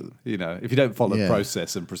you don't, if you don't follow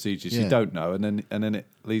process and procedures, you don't know, and then it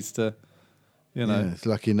leads to, you know, it's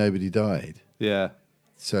lucky nobody died. Yeah.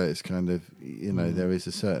 So it's kind of, you know, there is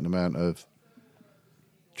a certain amount of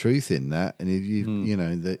truth in that, and if you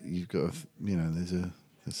know that you've got, you know,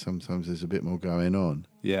 sometimes there's a bit more going on.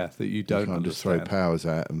 Yeah, that you don't can't understand. just throw powers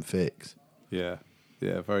out and fix. Yeah,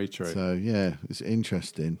 very true. So yeah, it's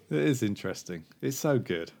interesting. It is interesting. It's so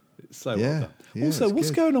good. It's so well done. Yeah, also, it's what's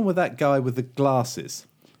good. going on with that guy with the glasses?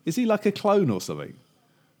 Is he like a clone or something?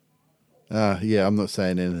 Yeah, I'm not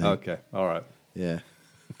saying anything. Okay, all right. Yeah.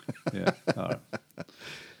 Yeah, all right.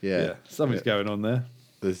 Yeah. Something's going on there.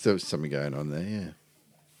 There's something going on there,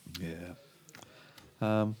 Yeah.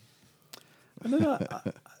 And then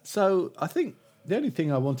so I think the only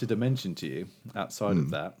thing I wanted to mention to you outside of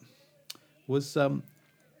that was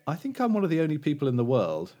I think I'm one of the only people in the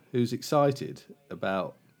world who's excited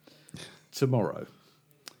about tomorrow.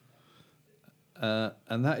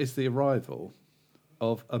 And that is the arrival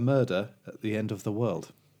of A Murder at the End of the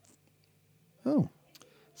World. Oh.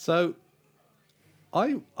 So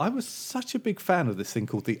I was such a big fan of this thing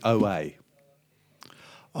called the OA.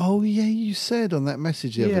 Oh yeah, you said on that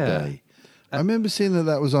message the other day. I remember seeing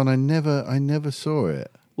that was on. I never saw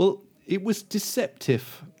it. Well, it was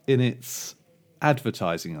deceptive in its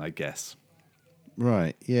advertising, I guess.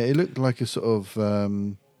 Right. Yeah, it looked like a sort of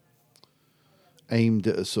aimed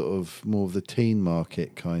at a sort of more of the teen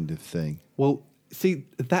market kind of thing. Well, see,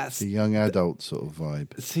 that's The young adult sort of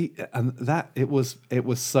vibe. see, and that it was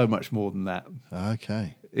so much more than that.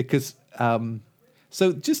 Okay. Because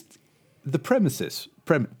so just the premise,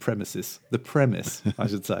 I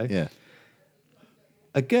should say. Yeah.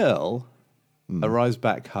 A girl arrives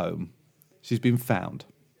back home. She's been found.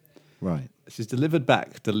 Right. She's delivered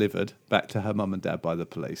back to her mum and dad by the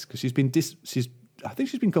police because she's been I think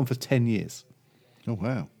she's been gone for 10 years. Oh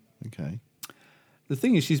wow. Okay. The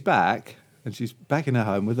thing is, she's back and she's back in her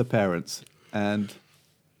home with her parents. And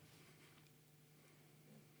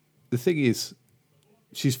the thing is,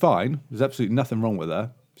 she's fine. There's absolutely nothing wrong with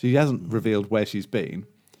her. She hasn't revealed where she's been.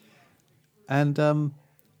 And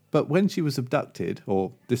but when she was abducted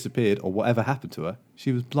or disappeared or whatever happened to her,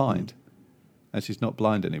 she was blind, and she's not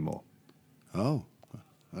blind anymore. Oh.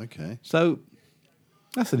 Okay. So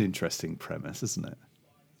that's an interesting premise, isn't it?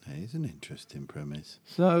 That is an interesting premise.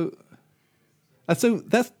 So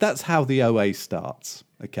that's how the OA starts.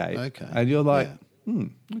 Okay. Okay. And you're like,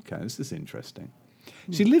 okay, this is interesting.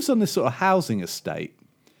 She lives on this sort of housing estate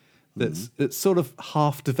that's sort of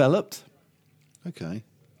half developed. Okay.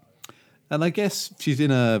 And I guess she's in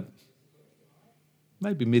her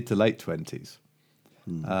maybe mid to late 20s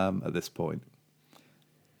at this point.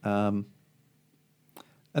 And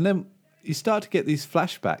then you start to get these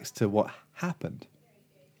flashbacks to what happened.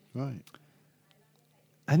 Right.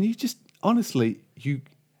 And you just, honestly,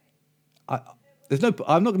 I'm not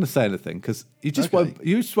going to say anything because you just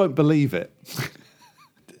won't believe it.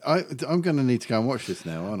 I'm going to need to go and watch this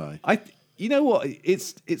now, aren't I? You know what?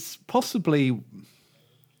 It's possibly.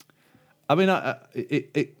 I mean,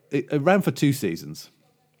 it ran for 2 seasons.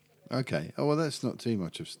 Okay. Oh well, that's not too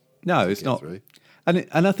much of. No, it's not. Through.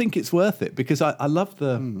 And I think it's worth it because I love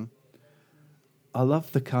the. I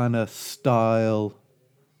love the kind of style,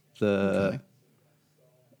 the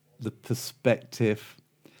perspective.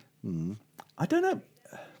 I don't know.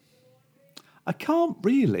 I can't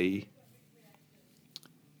really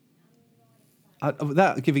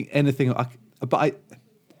without giving anything, but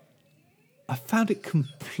I found it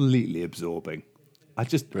completely absorbing. I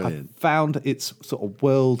found its sort of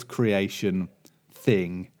world creation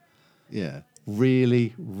thing,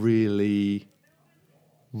 really, really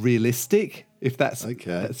realistic. If that's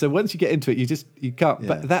okay. So once you get into it, you can't. Yeah.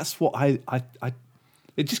 But that's what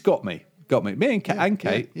it just got me. Me and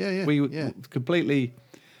Kate, we completely.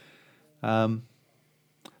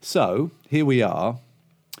 So here we are,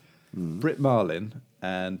 Britt Marlin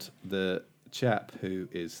and the chap who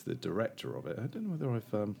is the director of it. I don't know whether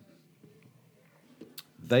I've.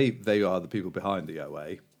 They are the people behind the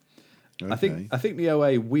OA. Okay. I think the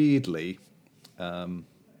OA weirdly. Let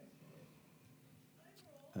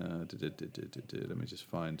me just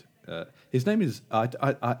find. His name is.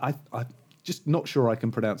 I just not sure I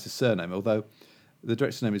can pronounce his surname. Although the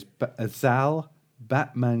director's name is Azal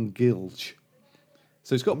Batman Gilj.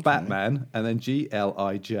 So it's got Batman and then Glij.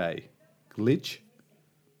 Glij?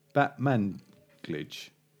 Batman Glij.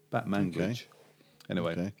 Batman Glij.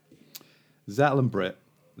 Anyway, Zal and Britt,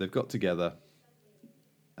 they've got together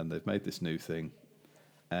and they've made this new thing.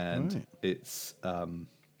 And it's... I'll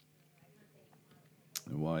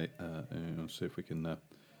see if we can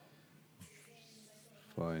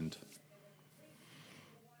find...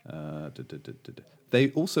 They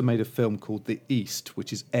also made a film called The East,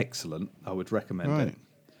 which is excellent. I would recommend it.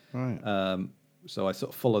 Right. So I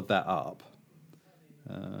sort of followed that up.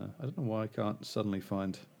 I don't know why I can't suddenly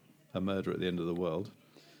find A Murder at the End of the World.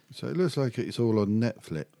 So it looks like it's all on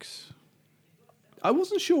Netflix. I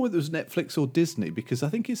wasn't sure whether it was Netflix or Disney because I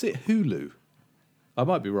think it's at Hulu. I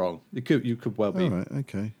might be wrong. You could well be. All right.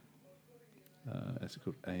 Okay. It's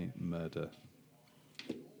called A Murder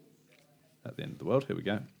at the End of the World. Here we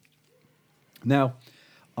go. Now,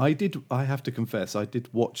 I have to confess, I did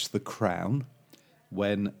watch The Crown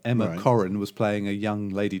when Emma Corrin was playing a young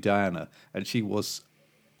Lady Diana, and she was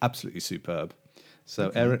absolutely superb. So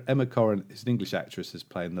Emma Corrin is an English actress, is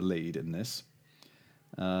playing the lead in this.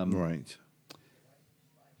 Right.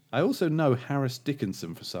 I also know Harris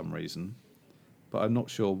Dickinson for some reason, but I'm not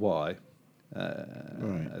sure why.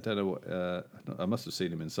 I don't know what... I must have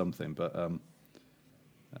seen him in something, but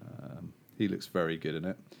he looks very good in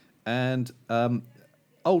it. And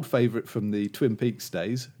old favourite from the Twin Peaks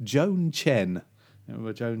days, Joan Chen.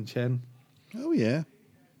 Remember Joan Chen? Oh, yeah.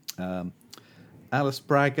 Alice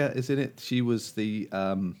Braga is in it. She was the...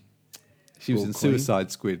 she was in Queen.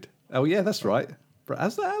 Suicide Squid. Oh, yeah, that's right.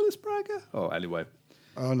 Is that Alice Braga? Oh, anyway.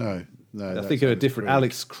 Oh, no. I think of a different...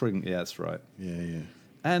 Alex Kring. Yeah, that's right. Yeah.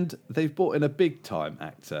 And they've brought in a big-time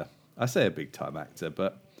actor. I say a big-time actor,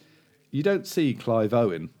 but you don't see Clive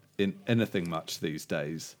Owen in anything much these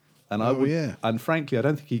days. And and frankly, I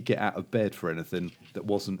don't think he'd get out of bed for anything that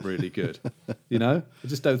wasn't really good. You know, I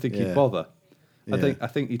just don't think he'd bother. Yeah. I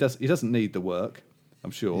think he does. He doesn't need the work.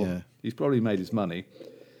 I'm sure. Yeah. He's probably made his money.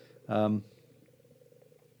 And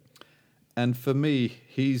for me,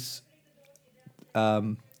 he's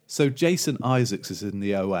so Jason Isaacs is in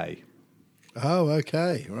the OA. Oh,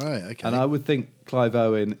 okay. Right. Okay. And I would think Clive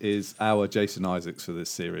Owen is our Jason Isaacs for this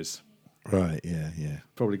series. Right. Yeah.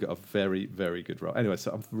 Probably got a very, very good role. Anyway,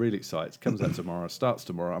 so I'm really excited. It comes out tomorrow. Starts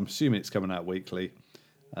tomorrow. I'm assuming it's coming out weekly.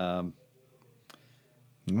 All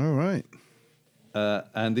right.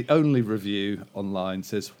 And the only review online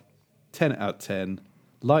says 10 out of 10.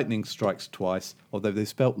 Lightning strikes twice, although they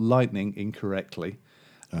spelt lightning incorrectly.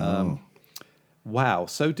 Wow,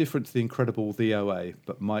 so different to the incredible The OA,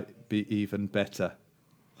 but might be even better.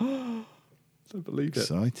 Don't believe it.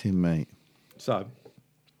 Exciting, mate. So,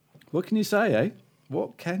 what can you say, eh?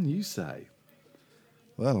 What can you say?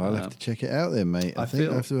 Well, I'll have to check it out then, mate. I think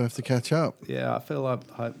I have to catch up. Yeah, I feel I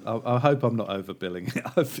hope I'm not overbilling it. I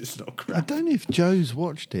hope it's not crap. I don't know if Joe's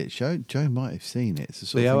watched it. Joe might have seen it. It's the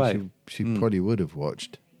sort of thing she probably would have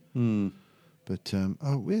watched. But,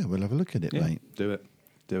 we'll have a look at it, mate. Do it.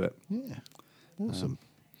 Yeah. Awesome.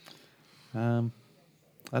 And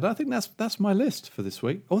I think that's my list for this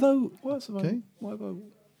week. Although,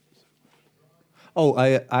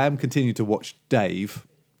 I am continuing to watch Dave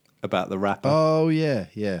about the rapper. Oh, yeah.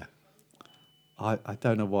 I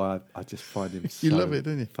don't know why I just find him so You love it,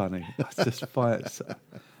 don't you? funny. I just find it so,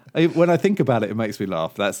 when I think about it, it makes me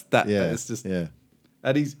laugh. It's just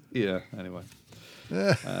and he's anyway.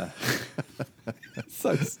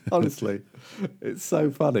 So honestly, it's so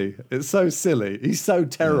funny. It's so silly. He's so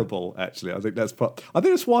terrible. Actually, I think that's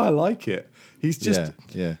why I like it. He's just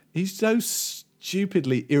he's so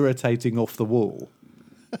stupidly irritating off the wall.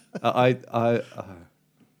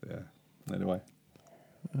 Anyway,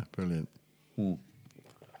 Brilliant.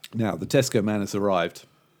 now the Tesco man has arrived.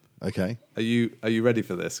 Okay. Are you ready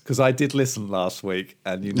for this? Because I did listen last week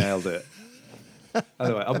and you nailed it.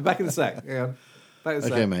 Anyway, I'll be back in a sec. Hang on. Back in a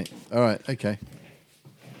sec. Okay, mate. All right. Okay.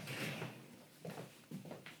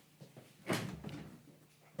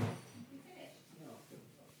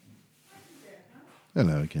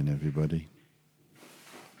 Hello again, everybody.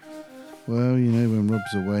 Well, you know, when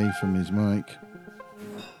Rob's away from his mic,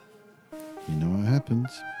 you know what happens.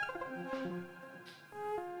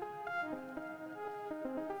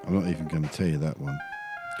 I'm not even going to tell you that one,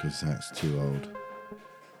 because that's too old.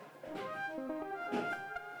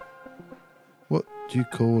 What do you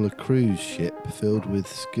call a cruise ship filled with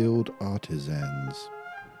skilled artisans?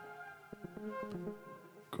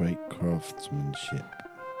 Great craftsmanship.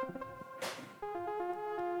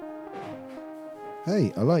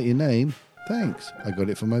 Hey, I like your name. Thanks. I got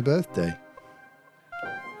it for my birthday.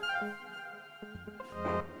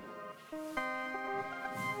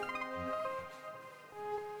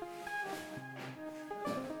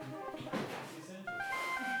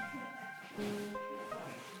 I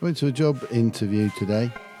went to a job interview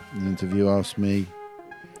today. The interview asked me,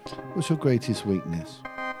 "What's your greatest weakness?"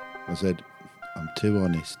 I said, "I'm too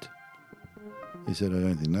honest." He said, "I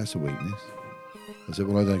don't think that's a weakness." I said,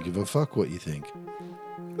 "Well, I don't give a fuck what you think."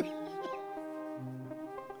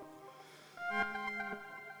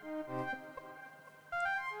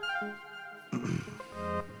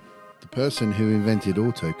 The person who invented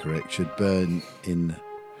autocorrect should burn in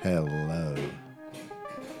hell.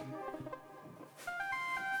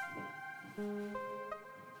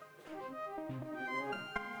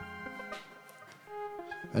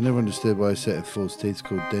 I never understood why a set of false teeth is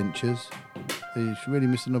called dentures. You should really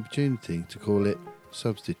miss an opportunity to call it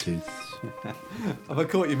substitutes. Have I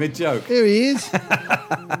caught you mid-joke? Here he is.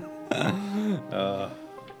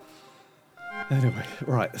 Anyway,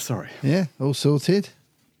 right, sorry. Yeah, all sorted.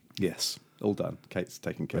 Yes, all done. Kate's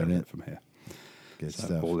taking care of Brilliant. it from here. Good So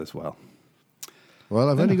stuff. all is well. Well,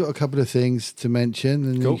 I've only got a couple of things to mention,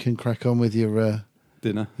 and Cool. you can crack on with your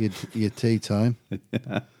Dinner. tea time.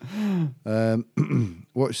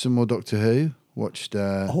 Watched some more Doctor Who. Watched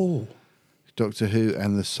Doctor Who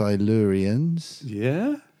and the Silurians,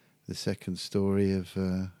 Yeah? the second story of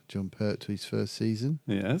John Pertwee's first season.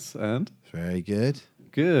 Yes, and? Very good.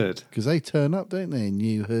 Good. Because they turn up, don't they, in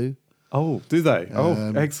New Who? Oh, do they?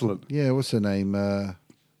 Excellent. Yeah, what's her name?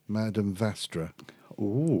 Madame Vastra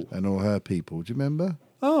Ooh. and all her people. Do you remember?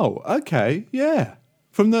 Oh, okay, yeah.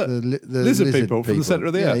 From the lizard people from the centre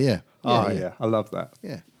of the earth? Yeah. Oh, yeah, I love that.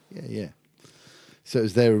 Yeah. So it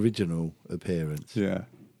was their original appearance. Yeah.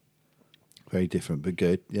 Very different, but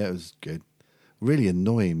good. Yeah, it was good. Really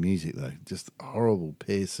annoying music, though. Just horrible,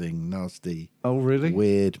 piercing, nasty, Oh, really?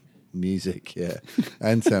 weird music, yeah.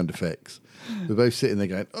 And sound effects. We're both sitting there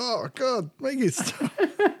going, "Oh, God, make it stop."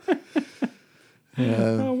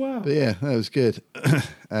 Oh, wow. But yeah, that was good.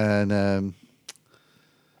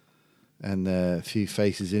 And a few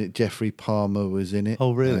faces in it. Jeffrey Palmer was in it.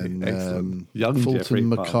 Oh, really? And, Excellent. Young Fulton Jeffrey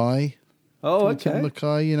Palmer. Mackay. Oh, Fulton okay.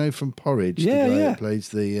 Mackay, you know, from Porridge. Yeah, the guy yeah. that plays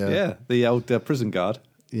the... Yeah, the old prison guard.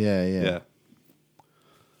 Yeah.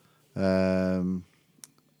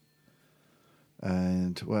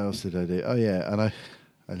 And what else did I do? Oh, yeah, and I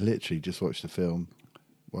literally just watched the film.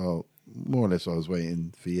 Well, more or less I was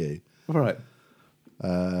waiting for you. All right.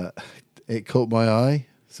 It caught my eye,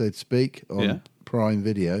 so to speak, on Yeah. Prime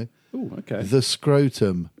Video. Oh, okay. The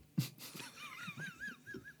Scrotum.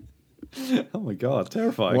 Oh, my God,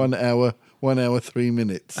 terrifying. 1 hour, 3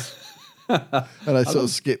 minutes. And I sort of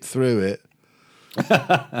skipped through it.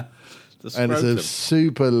 The And it's scrotum. a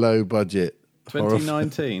super low budget.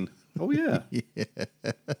 2019. Oh, yeah.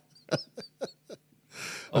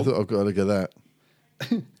 I thought I've got to look at that.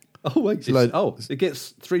 Oh, wait. It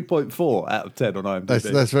gets 3.4 out of 10 on IMDb.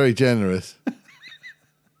 That's very generous.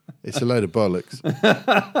 It's a load of bollocks.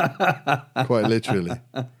 Quite literally.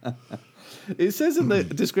 It says in the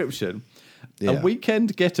description, Yeah. a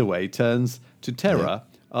weekend getaway turns to terror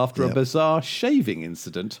after a Yeah. bizarre shaving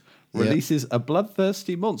incident releases a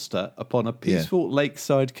bloodthirsty monster upon a peaceful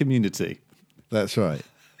lakeside community. That's right.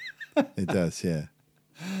 It does, yeah.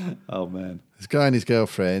 Oh, man. This guy and his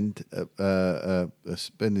girlfriend are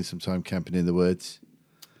spending some time camping in the woods.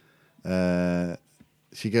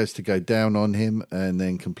 She goes to go down on him and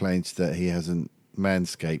then complains that he hasn't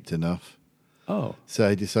manscaped enough. Oh. So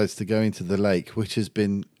he decides to go into the lake, which has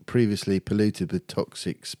been previously polluted with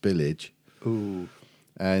toxic spillage, Ooh.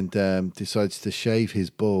 and decides to shave his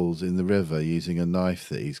balls in the river using a knife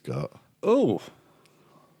that he's got. Oh.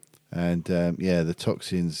 And the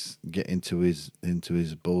toxins get into his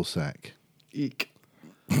ball sack, Eek.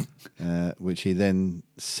 which he then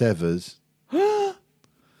severs,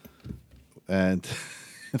 and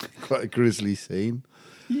quite a grisly scene.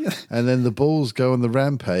 Yeah. And then the balls go on the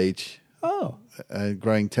rampage. Oh.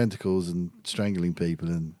 growing tentacles and strangling people,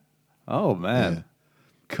 and Oh man, yeah,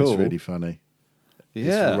 cool. it's really funny.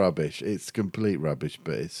 Yeah. It's rubbish. It's complete rubbish,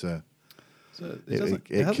 but it's So it hasn't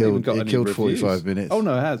killed even got any 45 minutes. Oh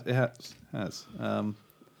no, it has.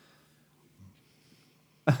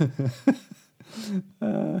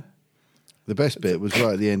 The best bit was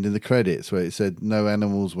right at the end in the credits where it said no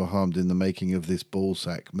animals were harmed in the making of this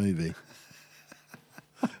ballsack movie.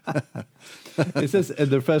 It says in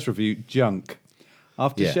the first review, junk.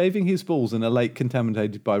 After Yeah. shaving his balls in a lake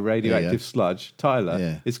contaminated by radioactive Yeah. sludge,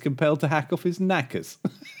 Tyler is compelled to hack off his knackers.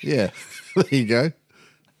 Yeah, there you go.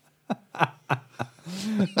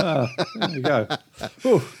 There you go.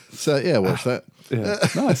 Ooh, So yeah, watch that. yeah,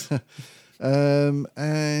 nice.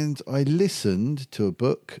 And I listened to a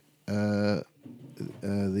book, the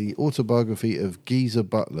autobiography of Geezer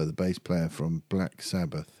Butler, the bass player from Black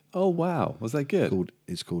Sabbath. Oh wow, was that good?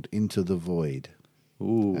 It's called Into the Void,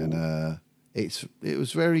 Ooh, and it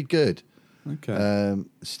was very good. okay.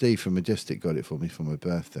 Steve from Majestic got it for me for my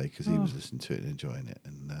birthday because he was listening to it and enjoying it,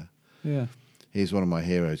 and Yeah, he's one of my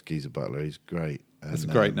heroes, Geezer Butler. He's great. that's a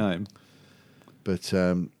And, great name. But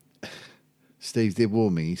Steve did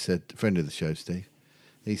warn me. He said, friend of the show, Steve.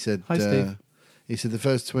 He said, Hi, Steve. He said the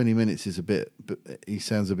first 20 minutes is a bit, but he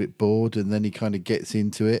sounds a bit bored, and then he kind of gets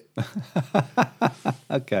into it.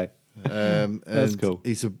 Okay, That's That's cool.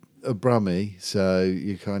 He's a Brummie, so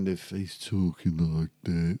he's talking like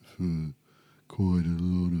that for quite a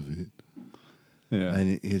lot of it, yeah.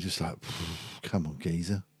 and you're just like, come on,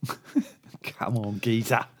 geezer. Come on,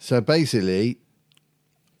 geezer. So basically,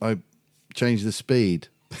 I changed the speed.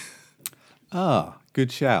 Ah,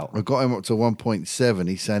 good shout. I got him up to 1.7.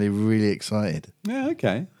 He sounded really excited. Yeah,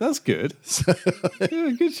 okay, that's good. Yeah,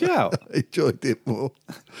 good shout. I enjoyed it more.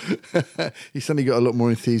 He suddenly got a lot more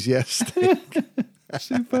enthusiastic.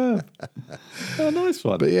 Superb. Oh, nice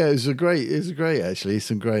one. But yeah, it was great actually.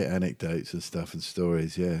 Some great anecdotes and stuff and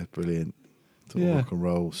stories. Yeah, brilliant. Sort of Yeah. rock and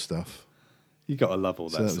roll stuff. You got to love all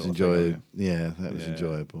that. So that was sort of thing, enjoyable. Yeah, that was Yeah.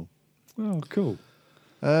 enjoyable. haven't you? Oh, cool.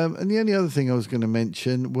 And the only other thing I was going to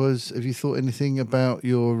mention was, have you thought anything about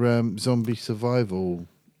your zombie survival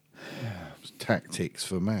tactics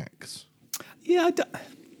for Max? Yeah,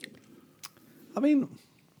 I mean,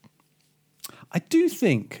 I do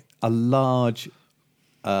think a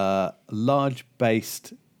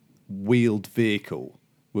large-based wheeled vehicle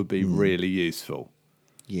would be really useful.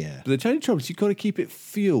 Yeah. But the only trouble is you've got to keep it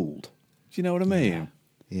fueled. Do you know what I mean?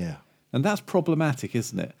 Yeah. And that's problematic,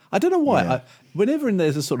 isn't it? I don't know why. Yeah. Whenever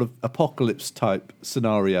there's a sort of apocalypse type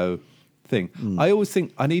scenario thing, I always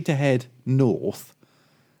think I need to head north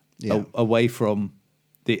Yeah. away from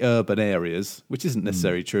the urban areas, which isn't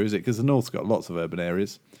necessarily true, is it? Because the north's got lots of urban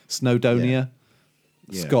areas. Snowdonia,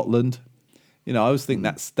 Yeah. Scotland. You know, I always think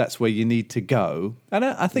that's where you need to go. And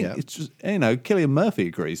I think Yeah. it's just, Cillian Murphy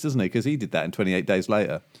agrees, doesn't he? Because he did that in 28 Days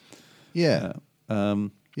Later. Yeah.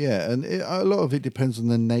 Yeah, and a lot of it depends on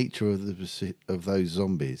the nature of those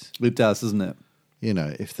zombies. It does, doesn't it? You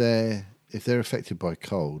know, if they're affected by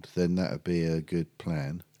cold, then that would be a good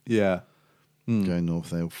plan. Yeah. Going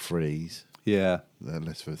north, they'll freeze. Yeah. They're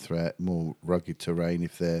less of a threat. More rugged terrain.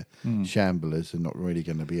 If they're shamblers, they're not really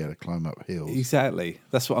going to be able to climb up hills. Exactly.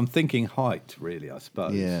 That's what I'm thinking. Height, really, I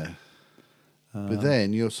suppose. Yeah. But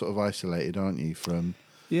then you're sort of isolated, aren't you, from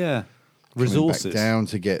Yeah. coming Resources. back down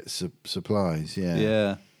to get supplies? Yeah.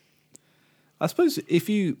 Yeah. I suppose if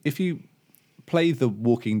you play the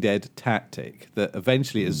Walking Dead tactic that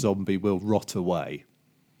eventually a zombie will rot away.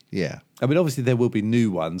 Yeah. I mean, obviously there will be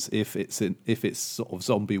new ones if it's sort of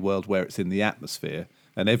zombie world where it's in the atmosphere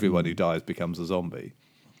and everyone who dies becomes a zombie.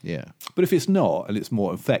 Yeah. But if it's not and it's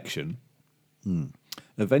more infection,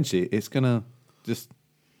 eventually it's going to just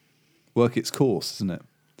work its course, isn't it?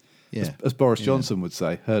 Yeah. As Boris Johnson would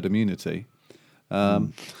say, herd immunity.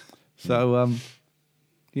 So,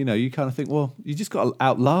 you kind of think, well, you just got to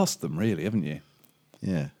outlast them, really, haven't you?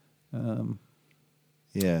 Yeah.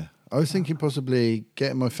 Yeah. I was thinking possibly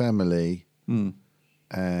getting my family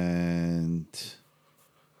and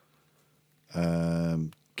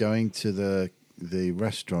going to the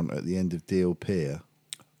restaurant at the end of Deal Pier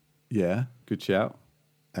Yeah, good shout.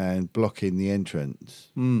 and blocking the entrance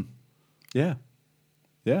Yeah,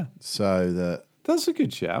 yeah, so that that's a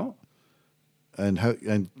good shout.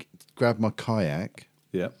 and grab my kayak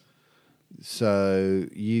Yeah, so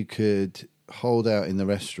you could hold out in the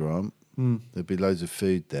restaurant. There'd be loads of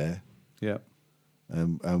food there yeah,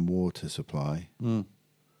 and water supply.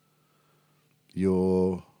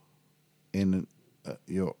 You're in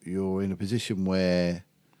a position where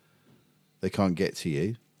they can't get to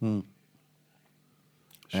you,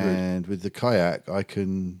 and with the kayak, I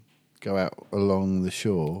can go out along the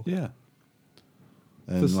shore yeah,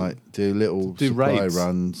 and do little do supply raids.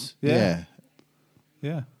 runs. Yeah.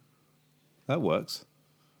 Yeah, that works.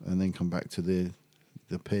 And then come back to the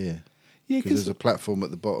pier. Yeah, Because there's a platform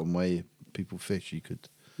at the bottom where people fish. You could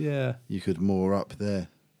moor up there.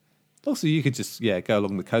 Also, you could just go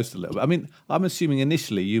along the coast a little bit. I mean, I'm assuming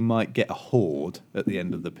initially you might get a horde at the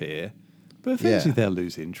end of the pier, but eventually they'll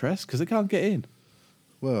lose interest because they can't get in.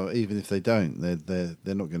 Well, even if they don't,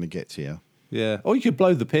 they're not going to get to you. Yeah, or you could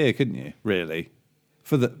blow the pier, couldn't you? Really,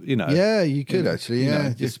 for the Yeah, you could actually.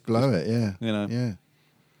 Yeah, just blow it. Yeah, yeah.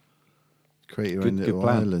 Create your own little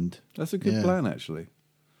plan. island. That's a good plan, actually.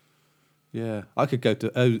 Yeah, I could go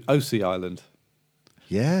to OC Island.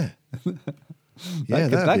 Yeah. that be a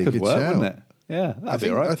could good work, shout. wouldn't it? Yeah, that'd be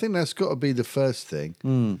all right. I think that's got to be the first thing.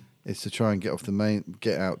 Is to try and get off the main,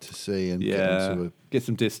 get out to sea, and get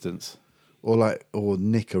some distance, or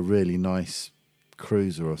nick a really nice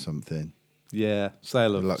cruiser or something. Yeah,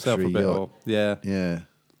 sail for a bit. Yacht. Yeah,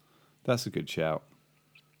 that's a good shout.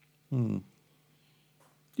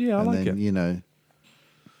 Yeah, I like it.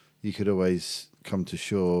 You could always come to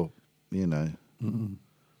shore.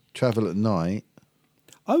 Travel at night.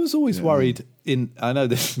 I was always worried I know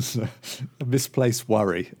this is a misplaced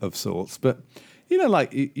worry of sorts, but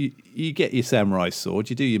you get your samurai sword,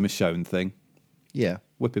 you do your Michonne thing. Yeah.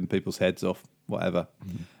 Whipping people's heads off, whatever.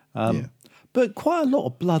 But quite a lot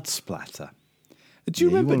of blood splatter. Do you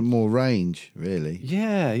remember? You want more range, really.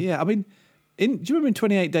 Yeah. I mean, do you remember in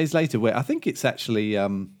 28 Days Later, where I think it's actually, it's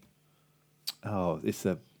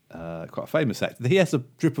quite a famous actor. He has a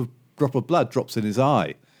drop of blood drops in his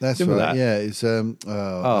eye. That's remember right. That? Yeah, it's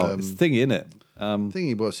it's Thingy, isn't it?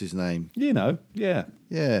 Thingy, what's his name? Yeah.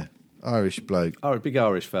 Yeah, Irish bloke. Big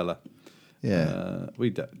Irish fella. Yeah,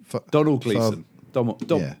 Donald Gleeson. No,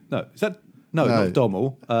 is that not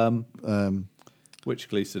Dommel? Which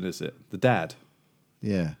Gleeson is it? The dad.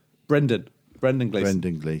 Yeah, Brendan Gleeson.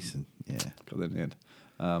 Brendan Gleeson. Yeah, got that in the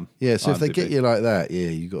end. So if they get you like that,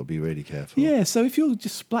 you got to be really careful. Yeah, so if you're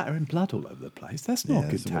just splattering blood all over the place, that's not a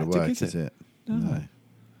good tactic, is it?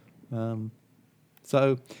 No.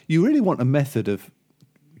 So you really want a method of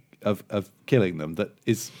killing them that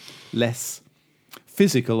is less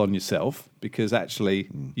physical on yourself, because actually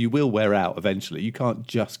you will wear out eventually. You can't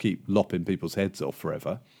just keep lopping people's heads off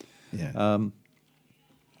forever. Yeah.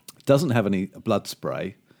 Doesn't have any blood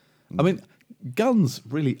spray. I mean, guns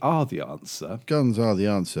really are the answer. Guns are the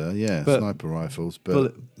answer, yeah. Sniper rifles,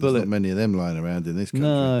 but there's not many of them lying around in this country.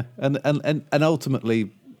 No, and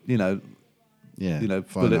ultimately,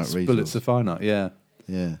 bullets are finite, yeah.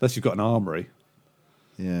 Unless you've got an armory.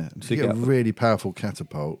 Yeah, to get a really powerful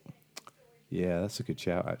catapult. Yeah, that's a good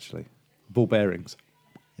shout, actually. Ball bearings.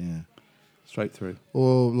 Yeah. Straight through.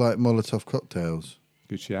 Or like Molotov cocktails.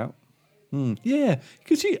 Good shout. Yeah,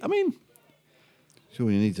 because Sure,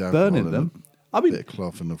 you need to have burning them. A bit of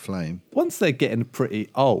cloth and a flame. Once they're getting pretty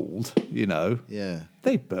old, Yeah.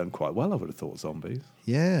 they burn quite well, I would have thought, zombies.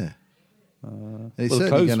 Yeah. It's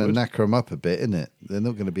certainly going to knacker them up a bit, isn't it? They're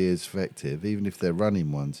not going to be as effective, even if they're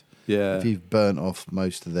running ones. Yeah. If you've burnt off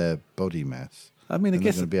most of their body mass. I mean, I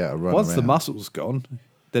guess going to be able to run once around. the muscle's gone,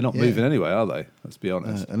 they're not moving anyway, are they? Let's be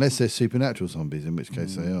honest. Unless they're supernatural zombies, in which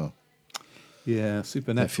case they are. Yeah,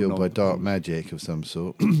 supernatural. They're fueled by dark magic of some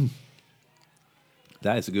sort.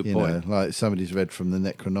 That is a good point. Like somebody's read from the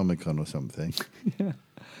Necronomicon or something. Yeah.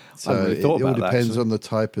 So I haven't really thought it all about that, depends actually. on the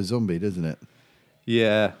type of zombie, doesn't it?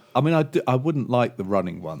 Yeah. I mean, I wouldn't like the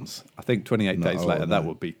running ones. I think 28 days later, that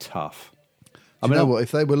would be tough. Do you know what?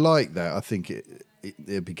 If they were like that, I think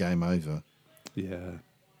it'd be game over. Yeah.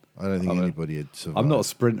 I don't think anybody would survive. I'm not a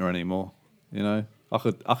sprinter anymore. I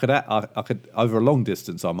could over a long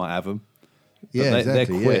distance, I might have them. Yeah, exactly. They're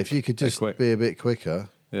quick. Yeah, if you could just be a bit quicker.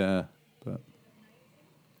 Yeah, but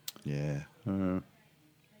yeah.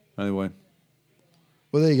 Anyway.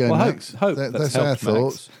 Well, there you go, Well, Max. hope that's that's our helped,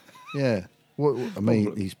 thoughts. Yeah. I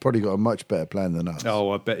mean, he's probably got a much better plan than us.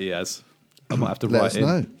 Oh, I bet he has. I might have to Let write us in,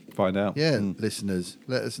 know. find out. Yeah, listeners,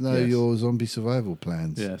 let us know Yes. your zombie survival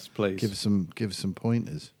plans. Yes, please. Give us some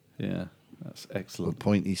pointers. Yeah, that's Or excellent.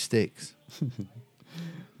 pointy sticks.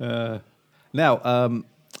 Now,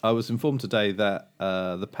 I was informed today that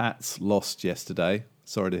the Pats lost yesterday.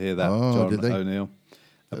 Sorry to hear that, Oh, John did they? That O'Neill.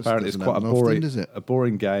 Apparently, it's doesn't quite a happen often, boring, does it? a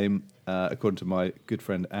boring game, according to my good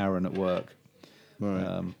friend Aaron at work.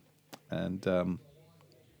 Right.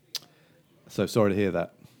 So sorry to hear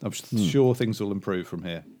that. I'm sure things will improve from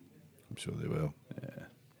here. I'm sure they will. Yeah,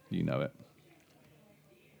 you know it.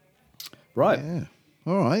 Right, Yeah.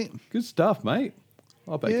 All right. good stuff, mate.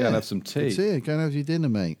 I bet you go and have some tea. Good to see you. Go and have your dinner,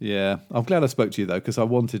 mate. Yeah, I'm glad I spoke to you though, because I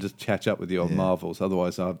wanted to catch up with you on Marvels.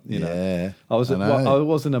 Otherwise, I was I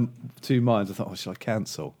in two minds. I thought, should I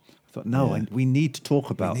cancel? I I thought, no, Yeah. we need to talk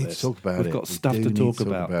about we need this. to talk about We've it. got We stuff do to need talk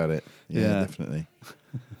about. it. Yeah, Yeah. definitely.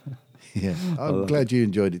 Yeah, I'm glad you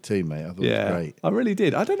enjoyed it too, mate. I thought it was great. I really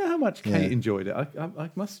did. I don't know how much Kate Yeah. enjoyed it. I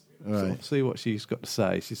must sort Right. of see what she's got to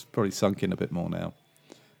say. She's probably sunk in a bit more now.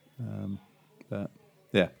 But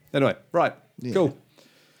yeah. Anyway, right. Yeah. Cool.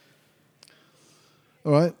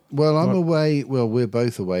 All right. Well, I'm Right. away. Well, we're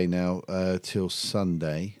both away now till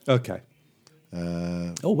Sunday. Okay.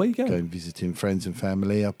 Where you going? Going visiting friends and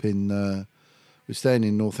family up in. We're staying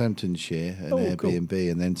in Northamptonshire, an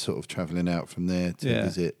Airbnb, and then sort of travelling out from there to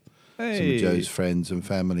visit some of Joe's friends and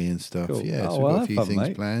family and stuff. Cool. Yeah, Oh, so well, we've got a have few fun, things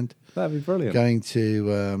mate. planned. That'd be brilliant. Going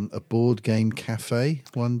to a board game cafe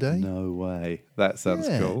one day. No way. That sounds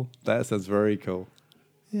Yeah. cool. That sounds very cool.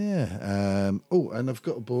 Yeah. And I've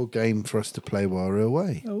got a board game for us to play while we're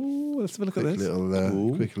away. Oh, let's have a look at Quick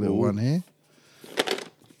this. little one here.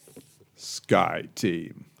 Sky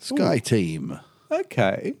Team. Sky Team.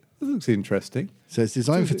 Okay. This looks interesting. So it's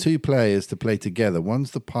designed for two players to play together.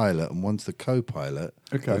 One's the pilot and one's the co-pilot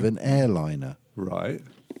of an airliner. Right.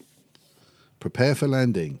 Prepare for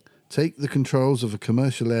landing. Take the controls of a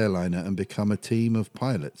commercial airliner and become a team of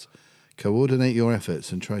pilots. Coordinate your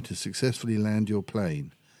efforts and try to successfully land your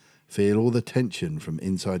plane. Feel all the tension from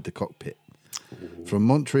inside the cockpit. From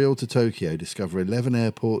Montreal to Tokyo, discover 11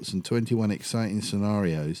 airports and 21 exciting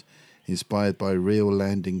scenarios inspired by real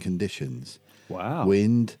landing conditions. Wow.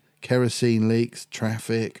 Wind, kerosene leaks,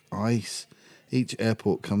 traffic, ice. Each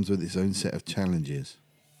airport comes with its own set of challenges.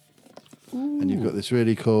 And you've got this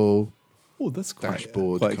really cool Oh, that's quite,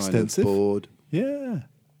 dashboard quite kind extensive. of board. Yeah.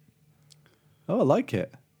 Oh, I like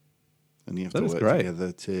it. And you have That to is work great.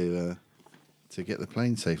 together to get the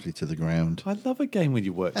plane safely to the ground. I love a game when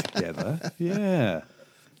you work together. Yeah. Yeah,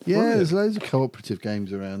 Brilliant. there's loads of cooperative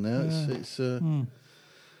games around now. It's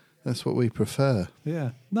that's what we prefer.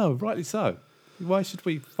 Yeah. No, rightly so. Why should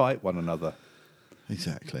we fight one another?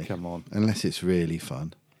 Exactly. Come on. Unless it's really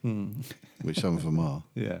fun, which some of them are.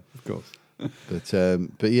 Yeah, of course.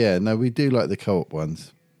 But yeah, no, we do like the co-op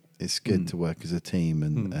ones. It's good to work as a team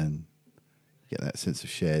and get that sense of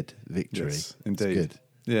shared victory. Yes, indeed. It's good.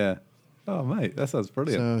 Yeah. Oh, mate, that sounds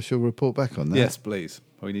brilliant. So she'll report back on that. Yes, please.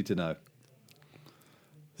 We need to know.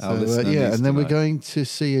 Our So, listener yeah, needs and then to we're know. going to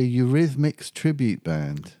see a Eurythmics tribute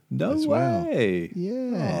band. No as well. way.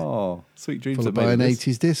 Yeah. Oh, sweet dreams Followed are by made an of this.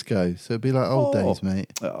 80s disco. So it'd be like old days,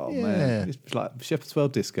 mate. Oh, Yeah. man. It's like Shepherd's Well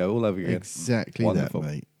disco all over again. Exactly Wonderful. that,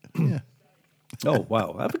 mate. Yeah. Oh,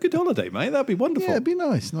 wow. Have a good holiday, mate. That'd be wonderful. Yeah, it'd be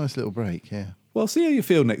nice. Nice little break, yeah. Well, see how you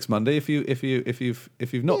feel next Monday if you've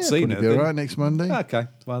not Yeah, seen probably it. be then- all right next Monday. Okay.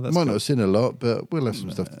 Well, that's Might cool. not have seen a lot, but we'll have some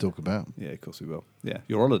stuff to talk about. Yeah, of course we will. Yeah,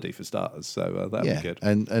 your holiday for starters, so that'd Yeah, be good.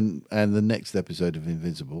 and the next episode of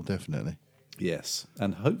Invincible, definitely. Yes,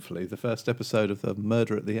 and hopefully the first episode of the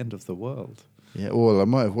Murder at the End of the World. Yeah, or I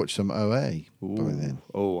might have watched some OA by Ooh. then.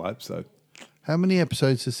 Oh, I hope so. How many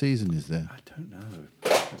episodes a season is there? I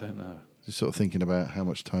don't know. Just sort of thinking about how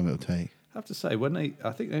much time it'll take. I have to say,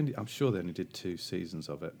 I'm sure they only did 2 seasons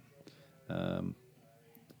of it.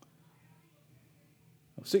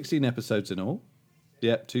 16 episodes in all.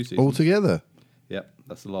 Yep, 2 seasons. Altogether? Yep,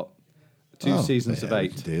 that's a lot. 2 seasons of yeah, we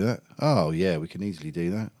 8. can do that. Oh, yeah, we can easily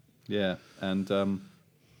do that. Yeah, and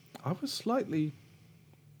I was slightly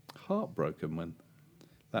heartbroken when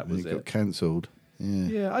that was it got it. cancelled. Yeah.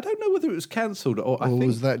 Yeah, I don't know whether it was cancelled or Or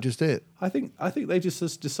was that just it? I think they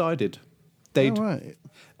just decided they'd. Oh, right.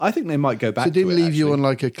 I think they might go back. So it didn't to leave you actually. on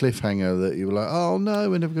like a cliffhanger that you were like, oh no,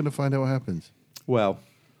 we're never going to find out what happens. Well,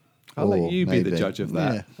 I'll Or let you be the maybe. judge of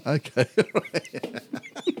that. Yeah. Okay.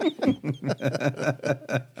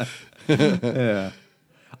 Yeah.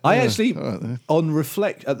 I actually, all right then. on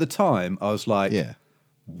reflect at the time, I was like, Yeah.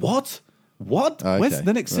 What? Where's Okay,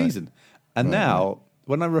 the next right. season? And Right, now,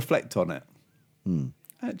 when I reflect on it,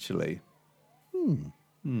 actually,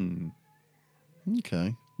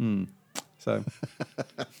 Okay. so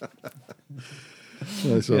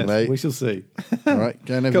Nice one, yes, mate. we shall see. All right,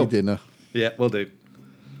 go and have Cool. your dinner. Yeah, we'll do.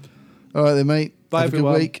 All right then, mate. Bye, have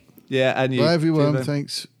everyone. a good week. Yeah, and you. Bye, everyone. Cheers, then.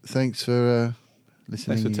 Thanks for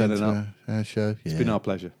listening Thanks for again turning to up. our show. It's been our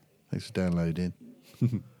pleasure. Thanks for downloading.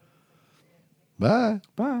 Bye.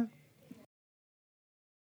 Bye.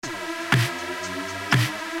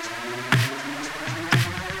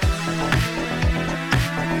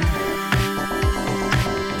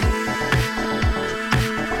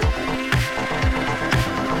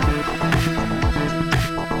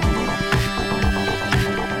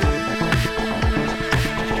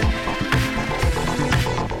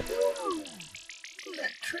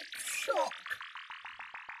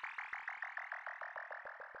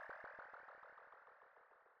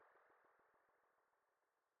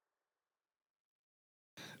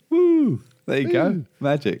 There you go.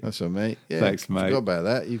 Magic. That's all, mate. Yeah, Thanks, mate. Forgot about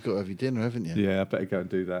that. You've got to have your dinner, haven't you? Yeah, I better go and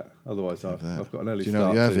do that. Otherwise, I've got an early Do you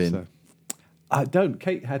know start. what you're too, having? so. I don't.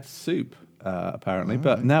 Kate had soup, apparently,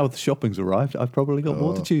 but now the shopping's arrived, I've probably got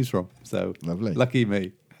more to choose from. So Lovely. Lucky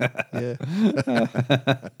me. Yeah.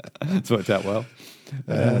 It's worked out well.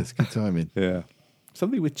 It's good timing. Yeah.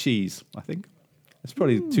 Something with cheese, I think. It's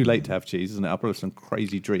probably too late to have cheese, isn't it? I'll probably have some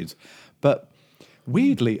crazy dreams. But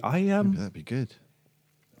weirdly, Maybe that'd be good.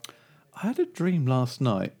 I had a dream last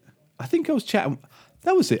night. I think I was chatting.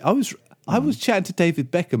 That was it. I was chatting to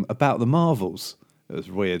David Beckham about the Marvels. It was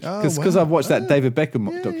weird because I've watched that David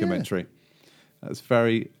Beckham documentary. That's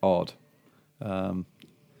very odd. The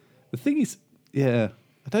thing is, I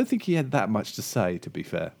don't think he had that much to say. To be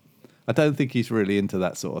fair, I don't think he's really into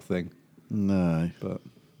that sort of thing. No. But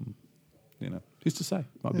who's to say?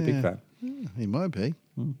 Might be a big fan. Yeah, he might be.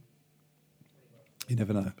 You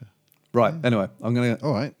never know. Right. Anyway,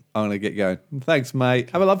 All right. I'm gonna get going. Thanks, mate.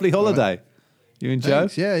 Have a lovely holiday. You and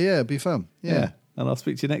Thanks. Joe. Yeah, it'd be fun. Yeah. And I'll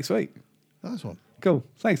speak to you next week. Nice one. Cool.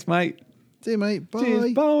 Thanks, mate. See you, mate. Bye.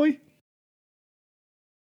 Cheers. Bye.